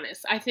be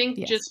honest. I think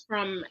Yes. just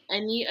from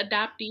any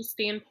adoptee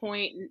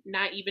standpoint,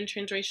 not even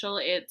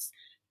transracial, it's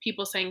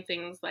people saying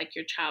things like,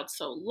 your child's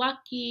so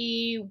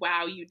lucky.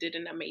 Wow, you did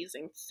an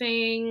amazing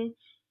thing.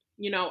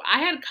 I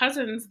had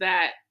cousins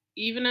that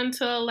even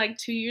until like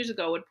 2 years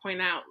ago would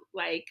point out,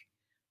 like,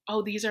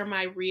 oh, these are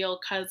my real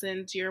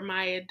cousins. You're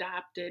my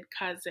adopted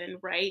cousin,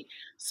 right?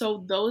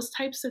 So those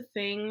types of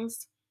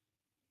things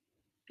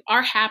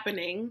are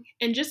happening,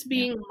 and just Yeah.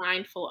 being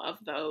mindful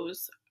of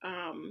those,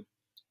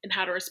 and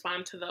how to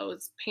respond to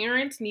those.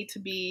 Parents need to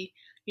be,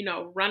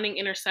 running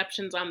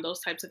interceptions on those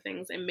types of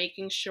things and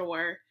making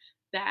sure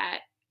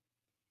that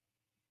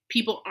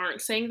people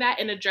aren't saying that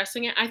and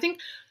addressing it. I think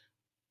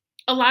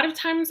a lot of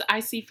times I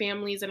see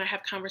families and I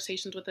have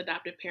conversations with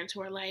adoptive parents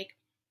who are like,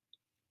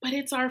 but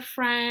it's our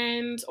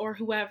friends or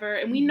whoever,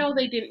 and we Mhm. know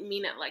they didn't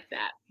mean it like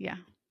that. Yeah.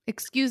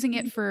 excusing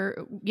it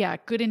for,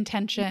 good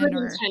Good intention,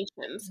 or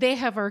intentions. they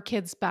have our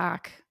kids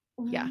back.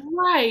 Yeah.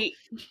 Right.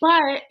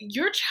 But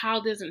your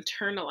child is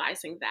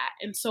internalizing that.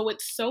 And so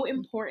it's so Mm,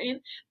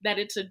 important that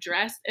it's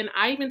addressed. And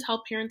I even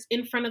tell parents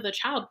in front of the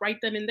child right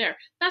then and there,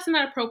 that's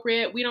not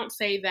appropriate. We don't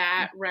say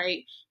mm, that,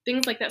 right?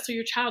 Things like that. So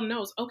your child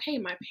knows, okay,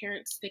 my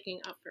parent's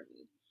sticking up for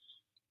me.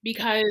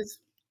 yeah. Because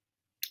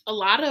a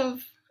lot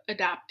of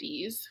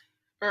adoptees,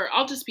 or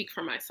I'll just speak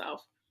for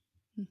myself,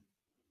 Mm,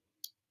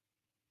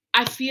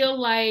 I feel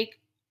like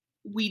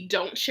we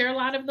don't share a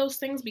lot of those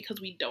things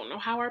because we don't know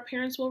how our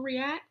parents will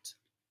react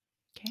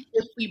okay.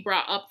 if we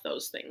brought up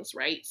those things,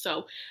 right?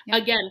 So, Yep.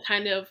 again,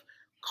 kind of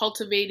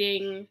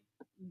cultivating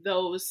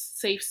those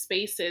safe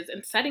spaces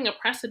and setting a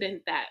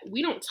precedent that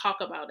we don't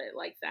talk about it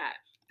like that.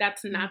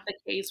 That's Mm, not the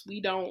case.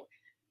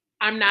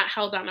 I'm not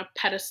held on a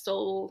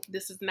pedestal.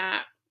 This is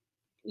not,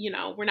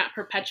 we're not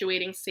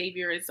perpetuating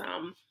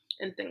saviorism,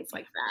 and things yeah.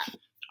 like that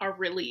are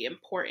really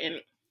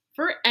important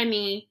for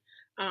any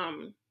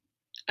um,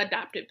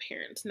 adopted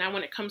parents. Now,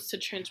 when it comes to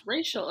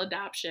transracial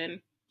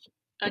adoption,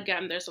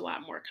 again, there's a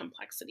lot more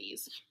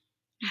complexities.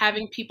 Mhm.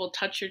 Having people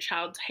touch your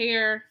child's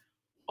hair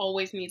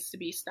always needs to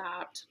be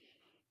stopped.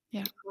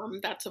 Yeah.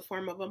 That's a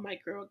form of a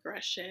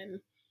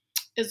microaggression.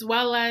 As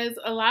well as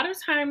a lot of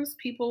times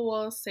people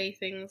will say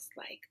things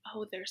like,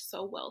 oh, they're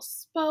so well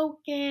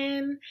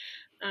spoken.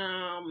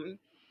 Um,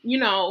 you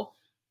know,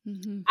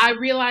 Hmm. I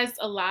realized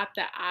a lot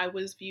that I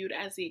was viewed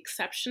as the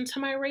exception to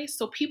my race.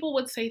 So people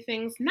would say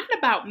things not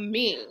about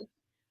me,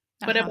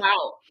 but Uh-huh.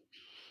 about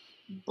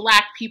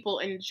Black people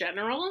in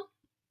general.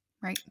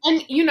 Right.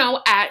 And,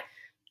 at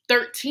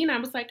 13, I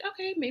was like,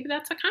 okay, maybe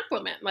that's a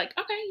compliment. Like,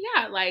 okay,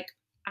 yeah, like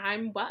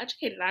I'm well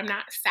educated. I'm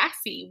not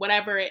sassy,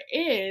 whatever it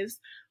is.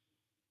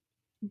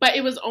 But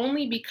it was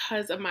only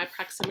because of my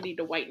proximity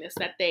to whiteness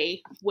that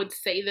they would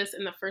say this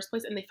in the first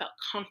place and they felt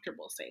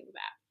comfortable saying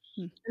that.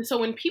 Mm, And so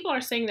when people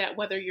are saying that,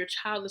 whether your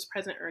child is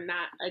present or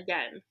not,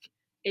 again,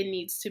 it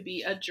needs to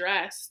be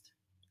addressed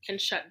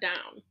and shut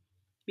down.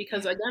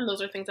 Because yeah. again,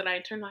 those are things that I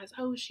internalize.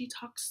 Oh, she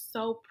talks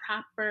so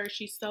proper.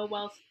 She's so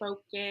well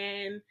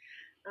spoken.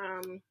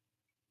 Um,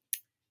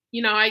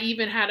 I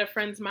even had a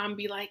friend's mom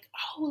be like,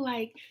 oh,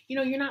 like,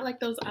 you're not like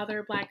those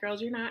other Black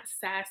girls. You're not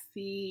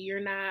sassy. You're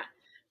not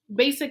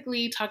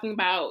basically talking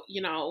about,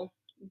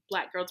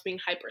 Black girls being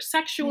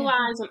Yeah.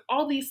 hypersexualized and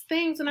all these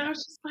things. And I Yeah.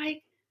 was just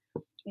like,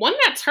 one,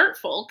 that's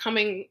hurtful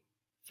coming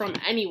from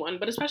anyone,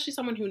 but especially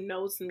someone who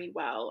knows me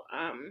well,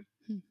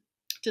 Mm,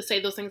 to say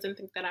those things and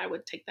think that I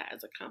would take that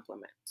as a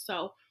compliment.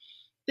 So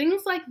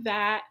things like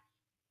that,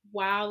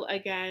 while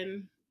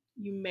again,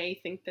 you may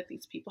think that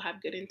these people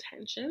have good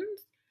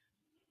intentions,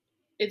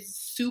 is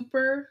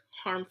super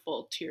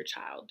harmful to your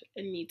child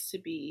and needs to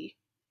be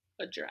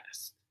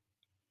addressed.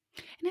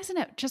 and isn't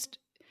it just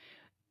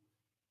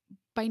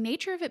by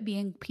nature of it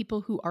being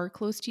people who are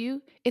close to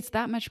you, it's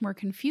that much more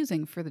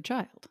confusing for the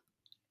child.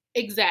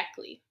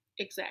 Exactly.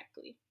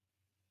 Exactly.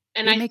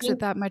 And It I makes it think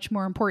that much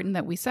more important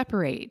that we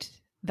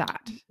separate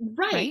that,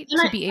 right. right?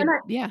 To be able,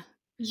 yeah.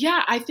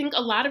 Yeah, I think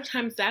a lot of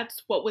times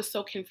that's what was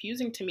so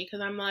confusing to me because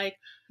I'm like,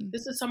 Mm,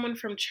 this is someone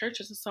from church.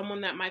 This is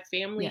someone that my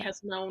family yeah.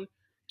 has known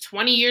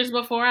 20 years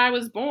before I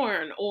was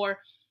born, or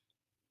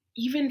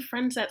even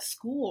friends at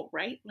school,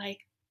 right? Like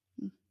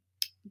Mm,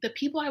 the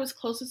people I was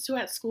closest to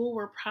at school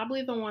were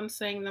probably the ones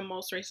saying the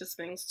most racist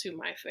things to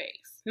my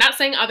face. Not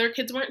saying other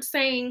kids weren't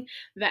saying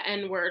the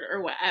N word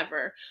or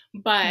whatever,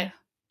 but yeah.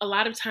 a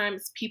lot of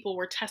times people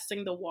were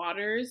testing the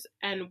waters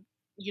and,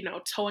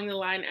 towing the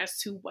line as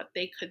to what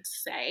they could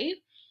say.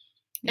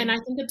 And Yeah. I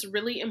think it's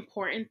really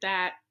important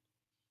that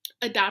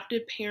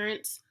adoptive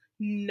parents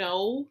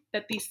know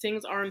that these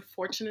things are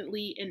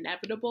unfortunately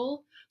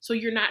inevitable. So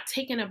you're not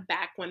taken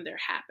aback when they're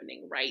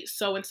happening, right?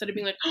 So instead of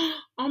being Mm, like,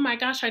 oh my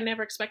gosh, I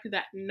never expected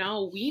that.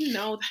 No, we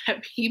know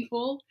that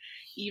people,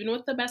 even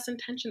with the best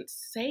intentions,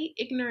 say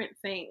ignorant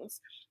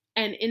things.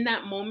 And in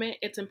that moment,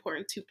 it's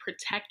important to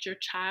protect your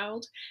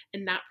child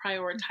and not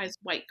mm, prioritize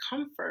white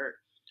comfort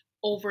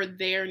over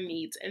their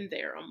needs and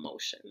their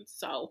emotions.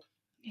 So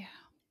yeah.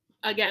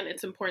 again,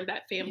 it's important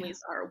that Yeah.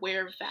 families are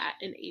aware of that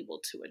and able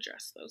to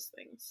address those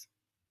things.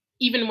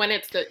 Even when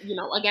it's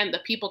again,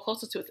 the people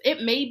closest to us.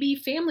 It may be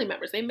family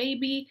members. They may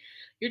be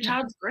your Yeah.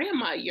 child's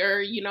grandma,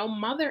 your,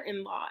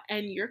 mother-in-law.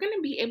 And you're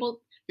going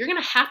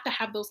to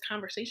have those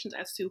conversations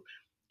as to,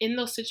 in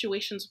those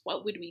situations,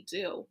 what would we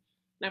do?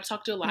 And I've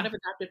talked to a lot Yeah. of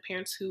adoptive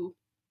parents who,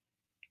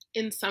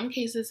 in some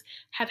cases,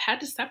 have had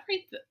to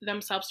separate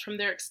themselves from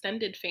their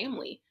extended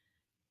family,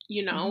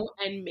 Hmm.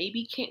 and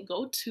maybe can't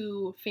go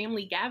to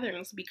family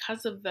gatherings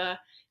because of the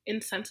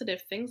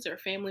insensitive things their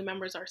family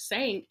members are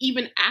saying,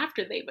 even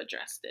after they've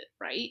addressed it,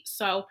 right?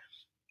 So,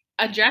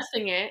 Yeah.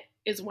 addressing it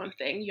is one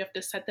thing. You have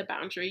to set the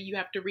boundary, you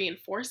have to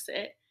reinforce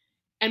it,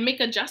 and make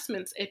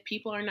adjustments if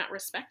people are not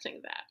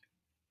respecting that.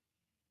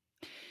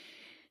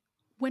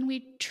 When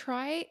we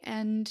try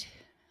and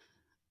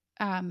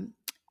um,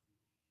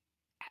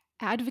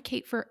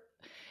 advocate for,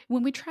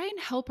 when we try and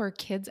help our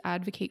kids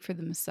advocate for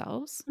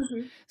themselves,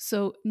 Hmm.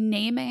 so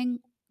naming,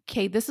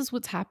 okay, this is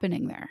what's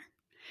happening there,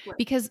 Right.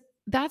 because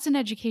that's an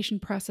education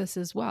process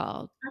as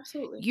well.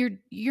 Absolutely.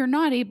 You're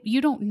not able,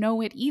 you don't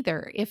know it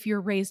either if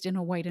you're raised in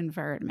a white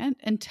environment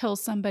until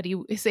somebody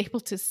is able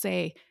to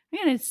say,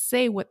 I'm going to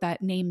say what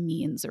that name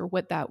means or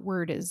what that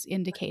word is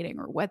indicating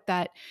or what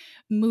that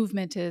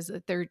movement is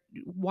that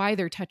why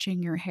they're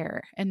touching your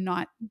hair and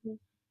not Mhm.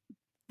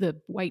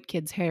 the white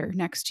kid's hair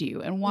next to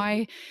you and Mhm.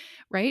 why,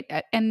 right?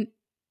 And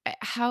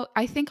how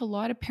I think a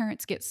lot of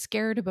parents get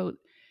scared about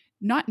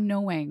not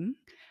knowing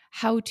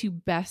how to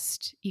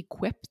best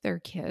equip their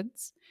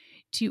kids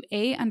to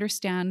A,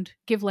 understand,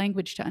 give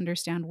language to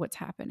understand what's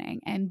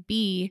happening, and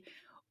B,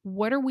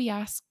 what do we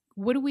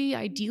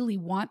ideally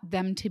want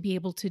them to be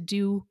able to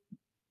do?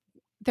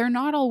 They're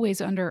not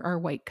always under our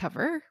white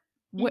cover.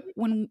 What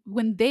Mhm.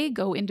 when they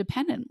go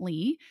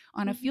independently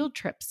on a Mhm. field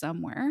trip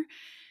somewhere,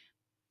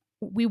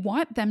 we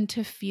want them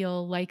to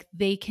feel like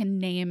they can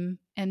name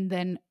and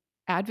then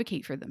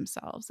advocate for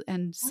themselves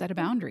and set a Absolutely.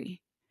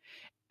 boundary.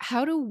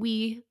 How do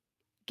we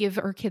give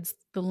our kids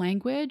the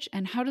language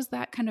and how does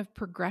that kind of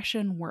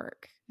progression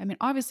work? I mean,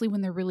 obviously,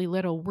 when they're really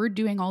little, we're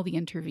doing all the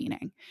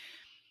intervening.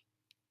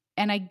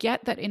 And I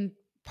get that in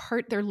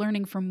part they're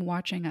learning from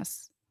watching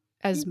us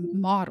as Mhm.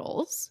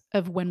 models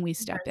of when we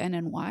step Right. in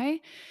and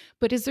why.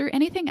 But is there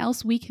anything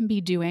else we can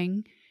be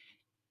doing,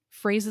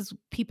 phrases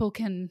people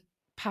can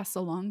pass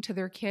along to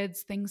their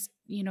kids, things,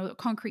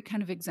 concrete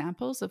kind of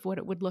examples of what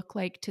it would look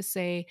like to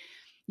say,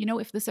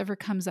 if this ever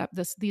comes up,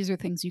 these are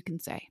things you can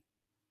say.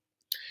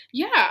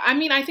 Yeah, I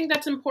mean, I think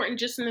that's important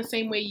just in the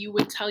same way you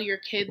would tell your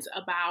kids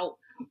about,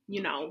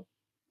 you know,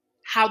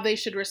 how they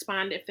should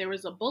respond if there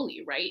was a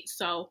bully, right?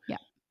 So Yeah.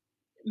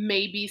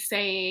 maybe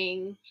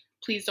saying,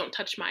 please don't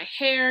touch my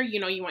hair. You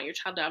want your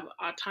child to have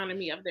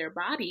autonomy of their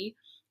body.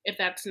 If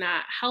that's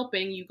not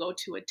helping, you go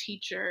to a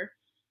teacher.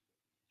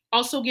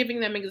 Also, giving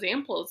them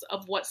examples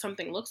of what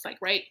something looks like,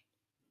 right?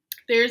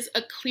 There's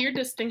a clear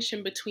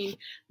distinction between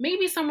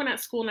maybe someone at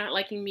school not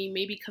liking me,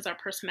 maybe because our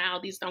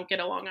personalities don't get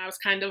along. I was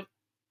kind of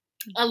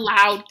a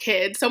loud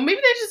kid. So maybe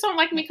they just don't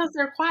like me Right. because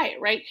they're quiet,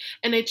 right?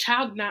 And a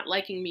child not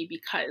liking me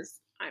because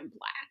I'm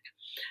black.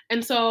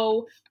 And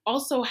so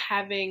also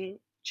having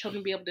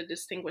children be able to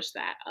distinguish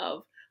that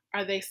of,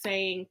 are they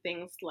saying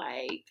things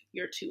like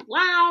you're too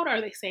loud?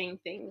 Are they saying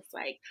things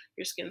like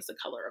your skin's the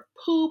color of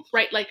poop?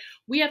 Right? Like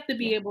we have to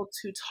be Yeah. able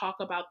to talk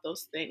about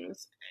those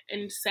things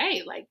and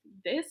say like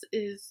this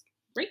is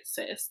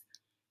racist,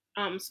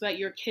 so that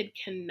your kid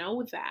can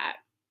know that.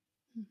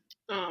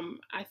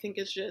 I think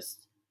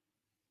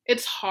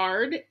it's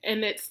hard,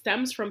 and it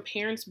stems from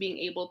parents being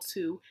able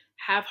to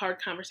have hard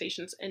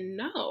conversations and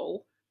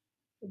know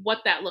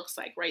what that looks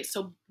like, right?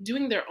 So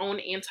doing their own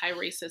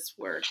anti-racist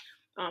work,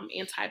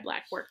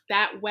 anti-black work,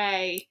 that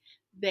way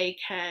they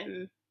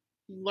can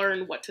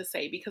learn what to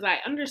say. Because I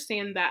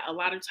understand that a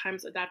lot of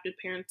times adoptive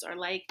parents are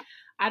like,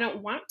 I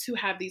don't want to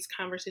have these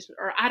conversations,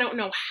 or I don't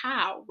know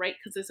how, right?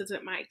 Because this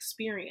isn't my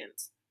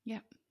experience. Yeah.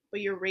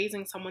 But you're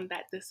raising someone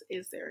that this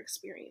is their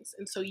experience.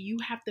 And so you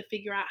have to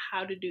figure out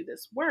how to do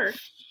this work.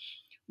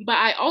 But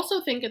I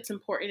also think it's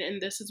important,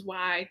 and this is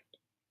why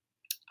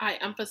I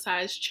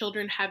emphasize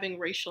children having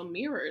racial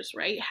mirrors,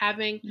 right?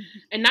 Having, Mhm.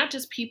 and not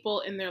just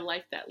people in their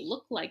life that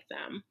look like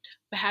them,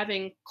 but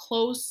having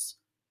close,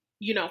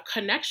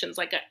 connections,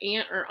 like an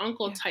aunt or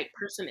uncle Yeah. type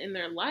person in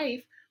their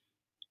life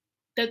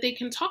that they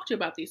can talk to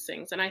about these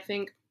things. And I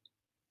think,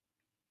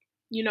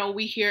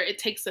 we hear it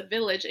takes a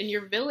village, and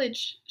your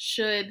village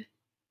should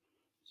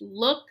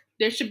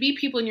there should be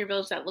people in your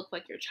village that look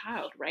like your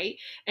child, right?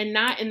 And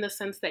not in the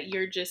sense that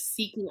you're just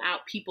seeking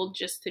out people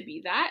just to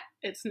be that.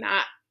 It's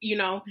not,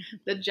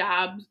 Mhm. the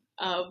job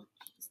of,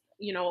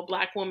 a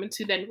black woman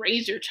to then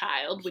raise your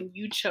child when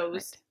you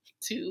chose Right.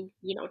 to,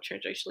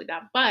 transracially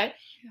adopt. But,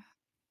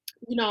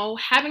 Yeah.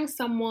 having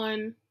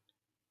someone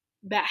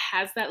that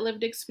has that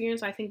lived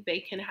experience, I think they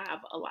can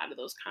have a lot of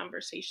those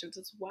conversations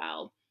as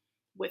well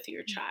with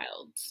your Mhm.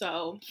 child.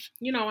 So,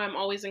 I'm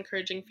always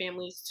encouraging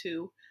families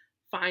to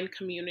find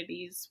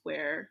communities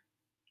where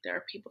there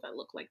are people that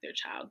look like their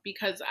child,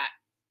 because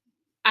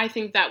I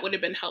think that would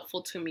have been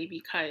helpful to me,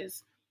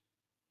 because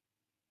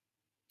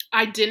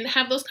I didn't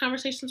have those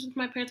conversations with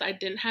my parents. I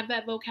didn't have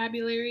that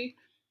vocabulary.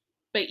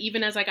 But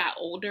even as I got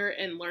older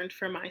and learned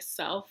for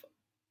myself,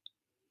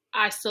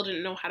 I still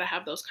didn't know how to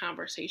have those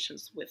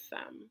conversations with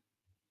them.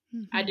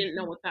 I Mhm. didn't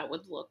know what that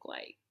would look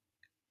like.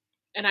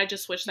 And I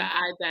just wish Yeah. that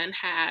I then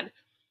had,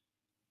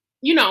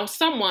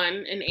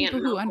 someone, an aunt, People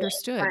an who uncle, a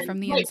understood friend, from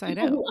the right? inside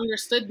People out. who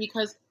understood,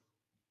 because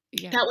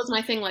Yeah. that was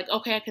my thing. Like,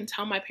 okay, I can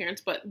tell my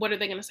parents, but what are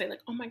they going to say?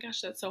 Like, oh my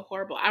gosh, that's so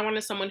horrible. I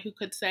wanted someone who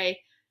could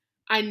say,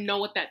 I know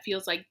what that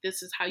feels like.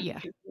 This is how you Yeah.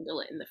 can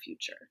handle it in the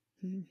future.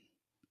 Mhm.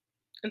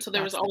 And so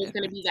there was That's the always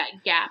going to be difference.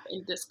 that gap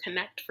and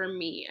disconnect for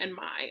me and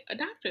my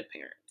adoptive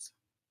parents.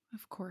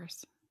 Of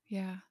course.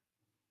 Yeah.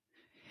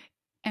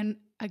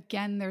 And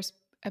again, there's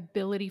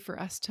ability for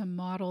us to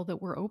model that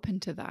we're open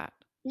to that.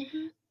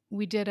 Hmm.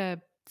 We did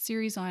a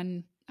series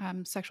on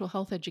sexual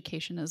health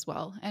education as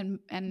well, and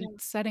Yeah.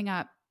 setting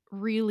up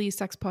really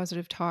sex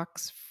positive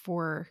talks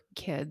for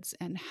kids.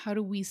 And how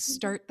do we Hmm.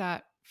 start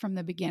that from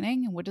the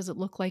beginning? And what does it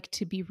look like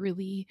to be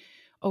really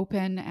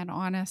open and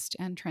honest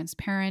and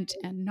transparent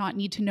and not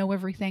need to know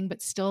everything,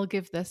 but still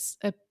give this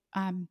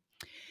um,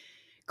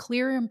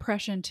 clear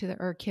impression to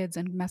our kids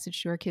and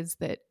message to our kids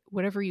that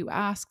whatever you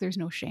ask, there's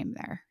no shame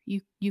there.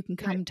 You can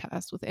Right. come to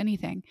us with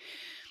anything.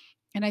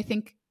 And I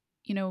think,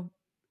 you know,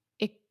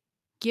 it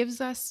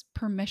gives us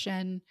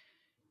permission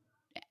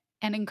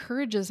and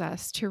encourages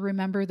us to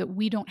remember that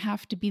we don't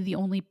have to be the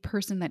only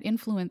person that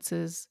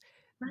influences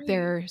Right.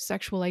 their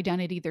sexual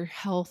identity, their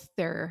health,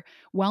 their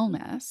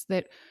wellness,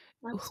 that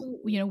you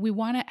Absolutely. know, we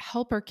want to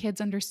help our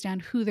kids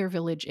understand who their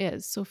village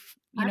is. So if,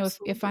 you know,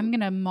 if I'm Absolutely. going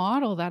to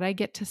model that, I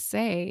get to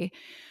say,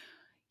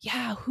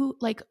 yeah, who,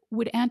 like,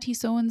 would Auntie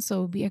so and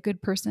so be a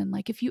good person?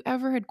 Like, if you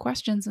ever had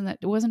questions and that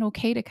it wasn't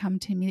okay to come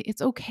to me,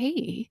 it's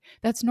okay.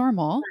 That's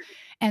normal.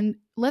 And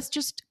let's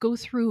just go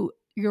through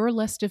your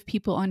list of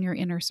people on your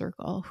inner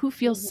circle. Who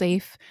feels Mhm.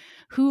 safe?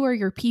 Who are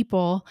your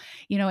people?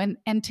 You know,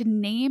 and to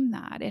name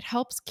that, it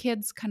helps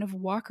kids kind of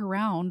walk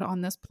around on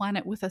this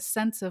planet with a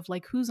sense of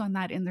like who's on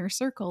that in their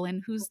circle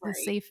and who's the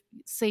Right.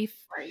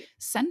 safe Right.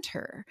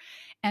 center.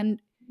 And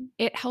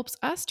it helps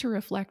us to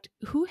reflect,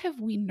 who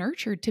have we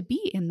nurtured to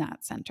be in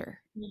that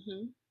center?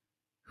 Mhm.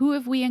 Who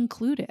have we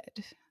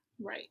included?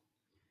 Right.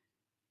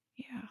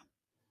 Yeah.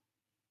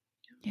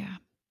 Yeah.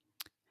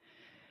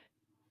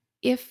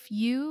 If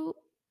you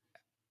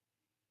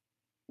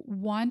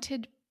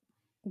wanted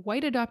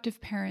white adoptive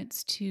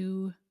parents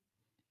to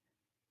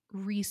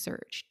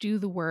research, do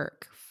the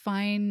work,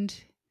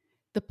 find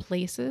the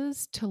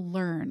places to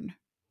learn,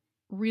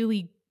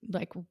 really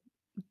like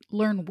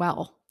learn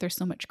well. There's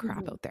so much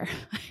crap Mhm. out there.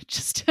 I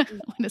just Yeah.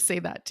 want to say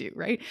that too,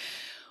 right?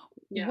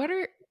 Yeah. What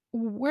are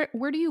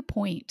where do you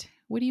point?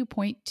 What do you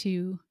point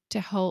to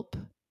help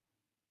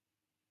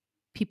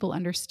people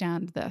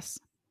understand this?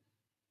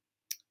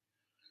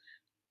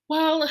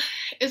 Well,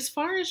 as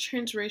far as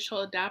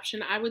transracial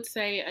adoption, I would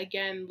say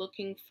again,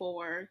 looking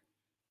for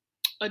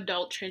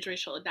adult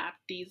transracial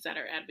adoptees that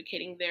are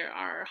advocating. There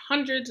are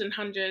hundreds and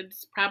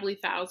hundreds, probably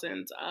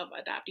thousands of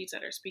adoptees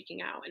that are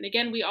speaking out. And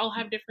again, we all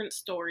have different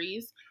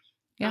stories.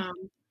 Yeah.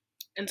 Um,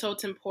 and so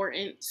it's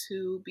important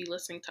to be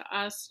listening to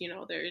us. You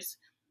know, there's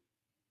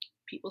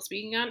people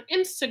speaking on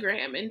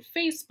Instagram and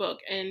Facebook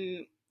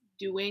and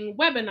doing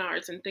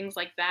webinars and things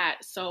like that.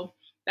 So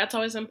that's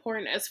always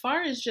important. As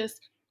far as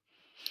just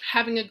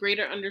having a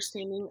greater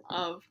understanding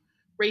of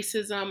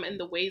racism and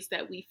the ways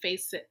that we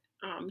face it,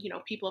 you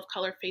know, people of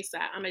color face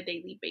that on a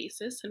daily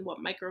basis and what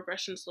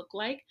microaggressions look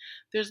like.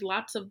 There's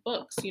lots of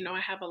books. You know, I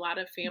have a lot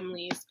of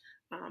families.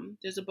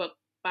 There's a book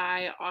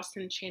by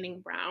Austin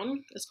Channing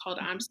Brown. It's called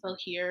I'm Mhm. Still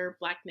Here,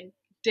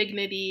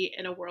 Dignity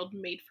in a World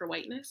Made for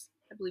Whiteness.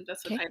 I believe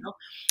that's the Okay. title.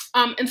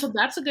 And so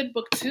that's a good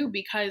book too,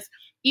 because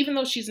even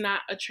though she's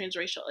not a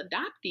transracial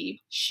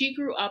adoptee, she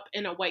grew up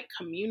in a white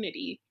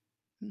community,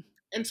 Mm.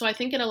 and so I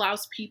think it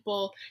allows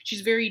people, she's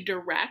very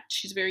direct,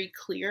 she's very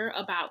clear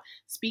about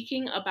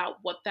speaking about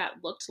what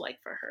that looked like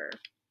for her.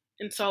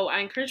 And so I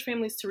encourage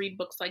families to read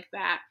books like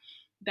that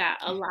that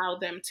Okay. allow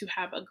them to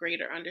have a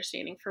greater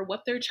understanding for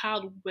what their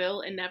child will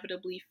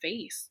inevitably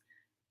face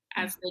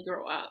Yeah. as they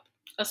grow up,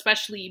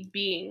 especially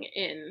being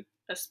in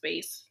a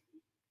space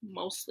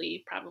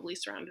mostly probably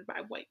surrounded by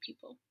white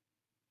people.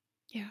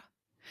 Yeah.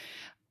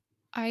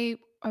 I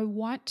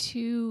want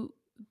to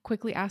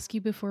quickly ask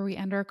you before we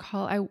end our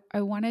call.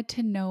 I wanted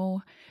to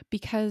know,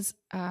 because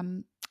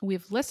we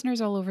have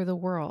listeners all over the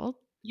world.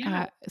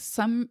 Yeah.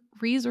 Some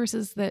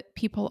resources that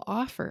people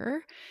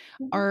offer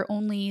Mhm. are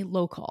only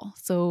local.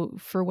 So,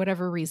 for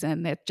whatever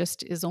reason, that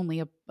just is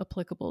only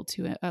applicable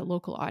to a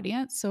local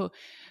audience. So,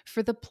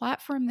 for the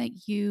platform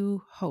that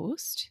you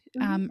host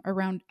Mhm.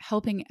 around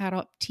helping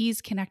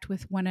adoptees connect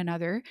with one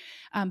another,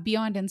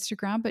 beyond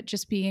Instagram, but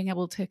just being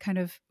able to kind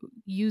of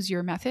use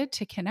your method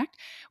to connect,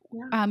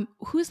 Yeah.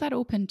 who's that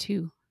open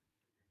to?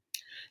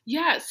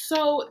 Yeah,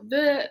 so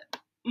the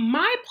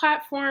my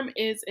platform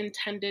is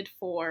intended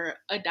for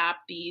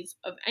adoptees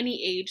of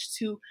any age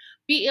to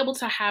be able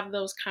to have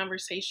those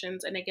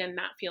conversations and again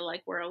not feel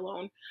like we're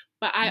alone.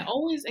 But I Yeah.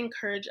 always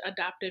encourage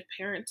adoptive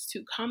parents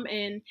to come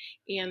in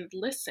and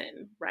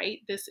listen,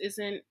 right? This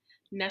isn't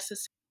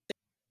necessary,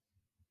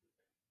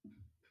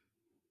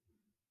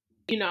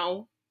 you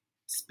know,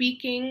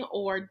 speaking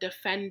or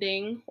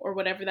defending or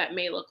whatever that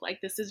may look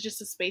like. This is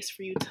just a space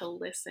for you to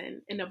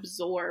listen and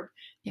absorb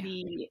Yeah.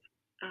 the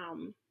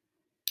um,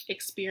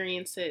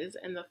 experiences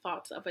and the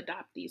thoughts of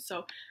adoptees.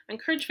 So I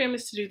encourage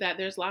families to do that.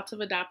 There's lots of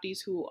adoptees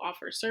who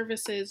offer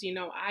services. You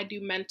know, I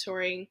do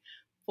mentoring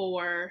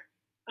for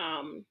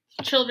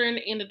children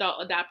and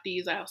adult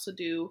adoptees. I also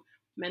do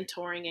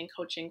mentoring and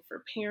coaching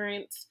for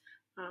parents,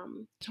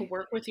 to Okay.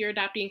 work with your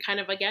adoptee and kind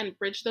of, again,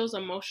 bridge those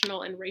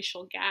emotional and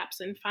racial gaps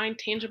and find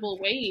tangible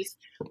Perfect. ways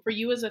for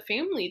you as a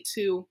family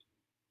to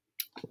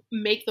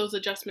make those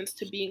adjustments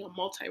to being a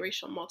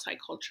multiracial,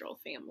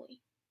 multicultural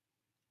family.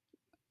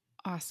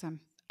 Awesome.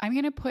 I'm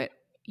going to put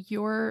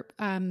your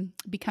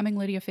Becoming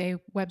Lydia Faye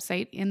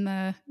website in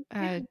the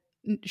Yeah,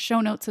 show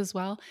notes as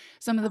well.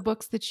 Some of the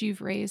books that you've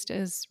raised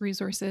as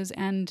resources.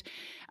 And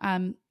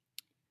um,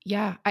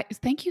 yeah,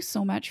 thank you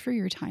so much for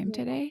your time yeah,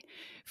 today,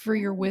 for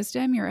yeah. your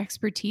wisdom, your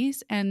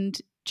expertise. And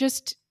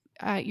just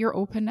your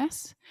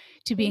openness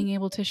to being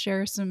able to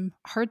share some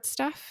hard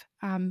stuff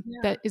Yeah.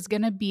 that is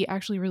going to be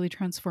actually really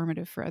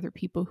transformative for other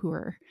people who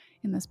are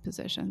in this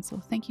position. So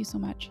thank you so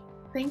much.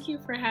 Thank you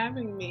for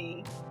having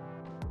me.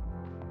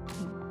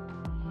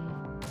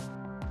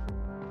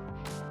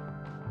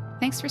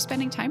 Thanks for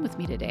spending time with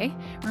me today.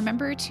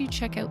 Remember to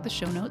check out the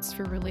show notes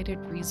for related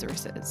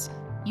resources.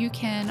 You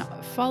can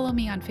follow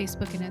me on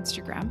Facebook and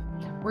Instagram,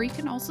 or you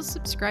can also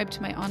subscribe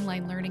to my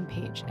online learning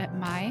page at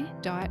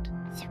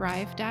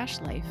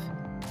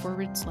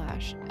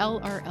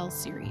my.thrive-life/LRL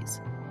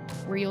series,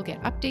 where you'll get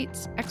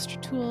updates,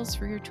 extra tools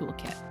for your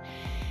toolkit.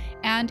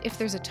 And if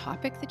there's a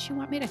topic that you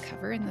want me to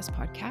cover in this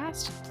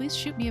podcast, please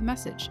shoot me a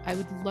message. I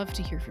would love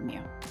to hear from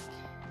you.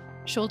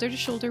 Shoulder to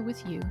shoulder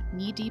with you,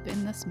 knee deep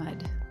in this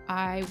mud.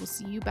 I will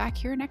see you back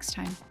here next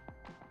time.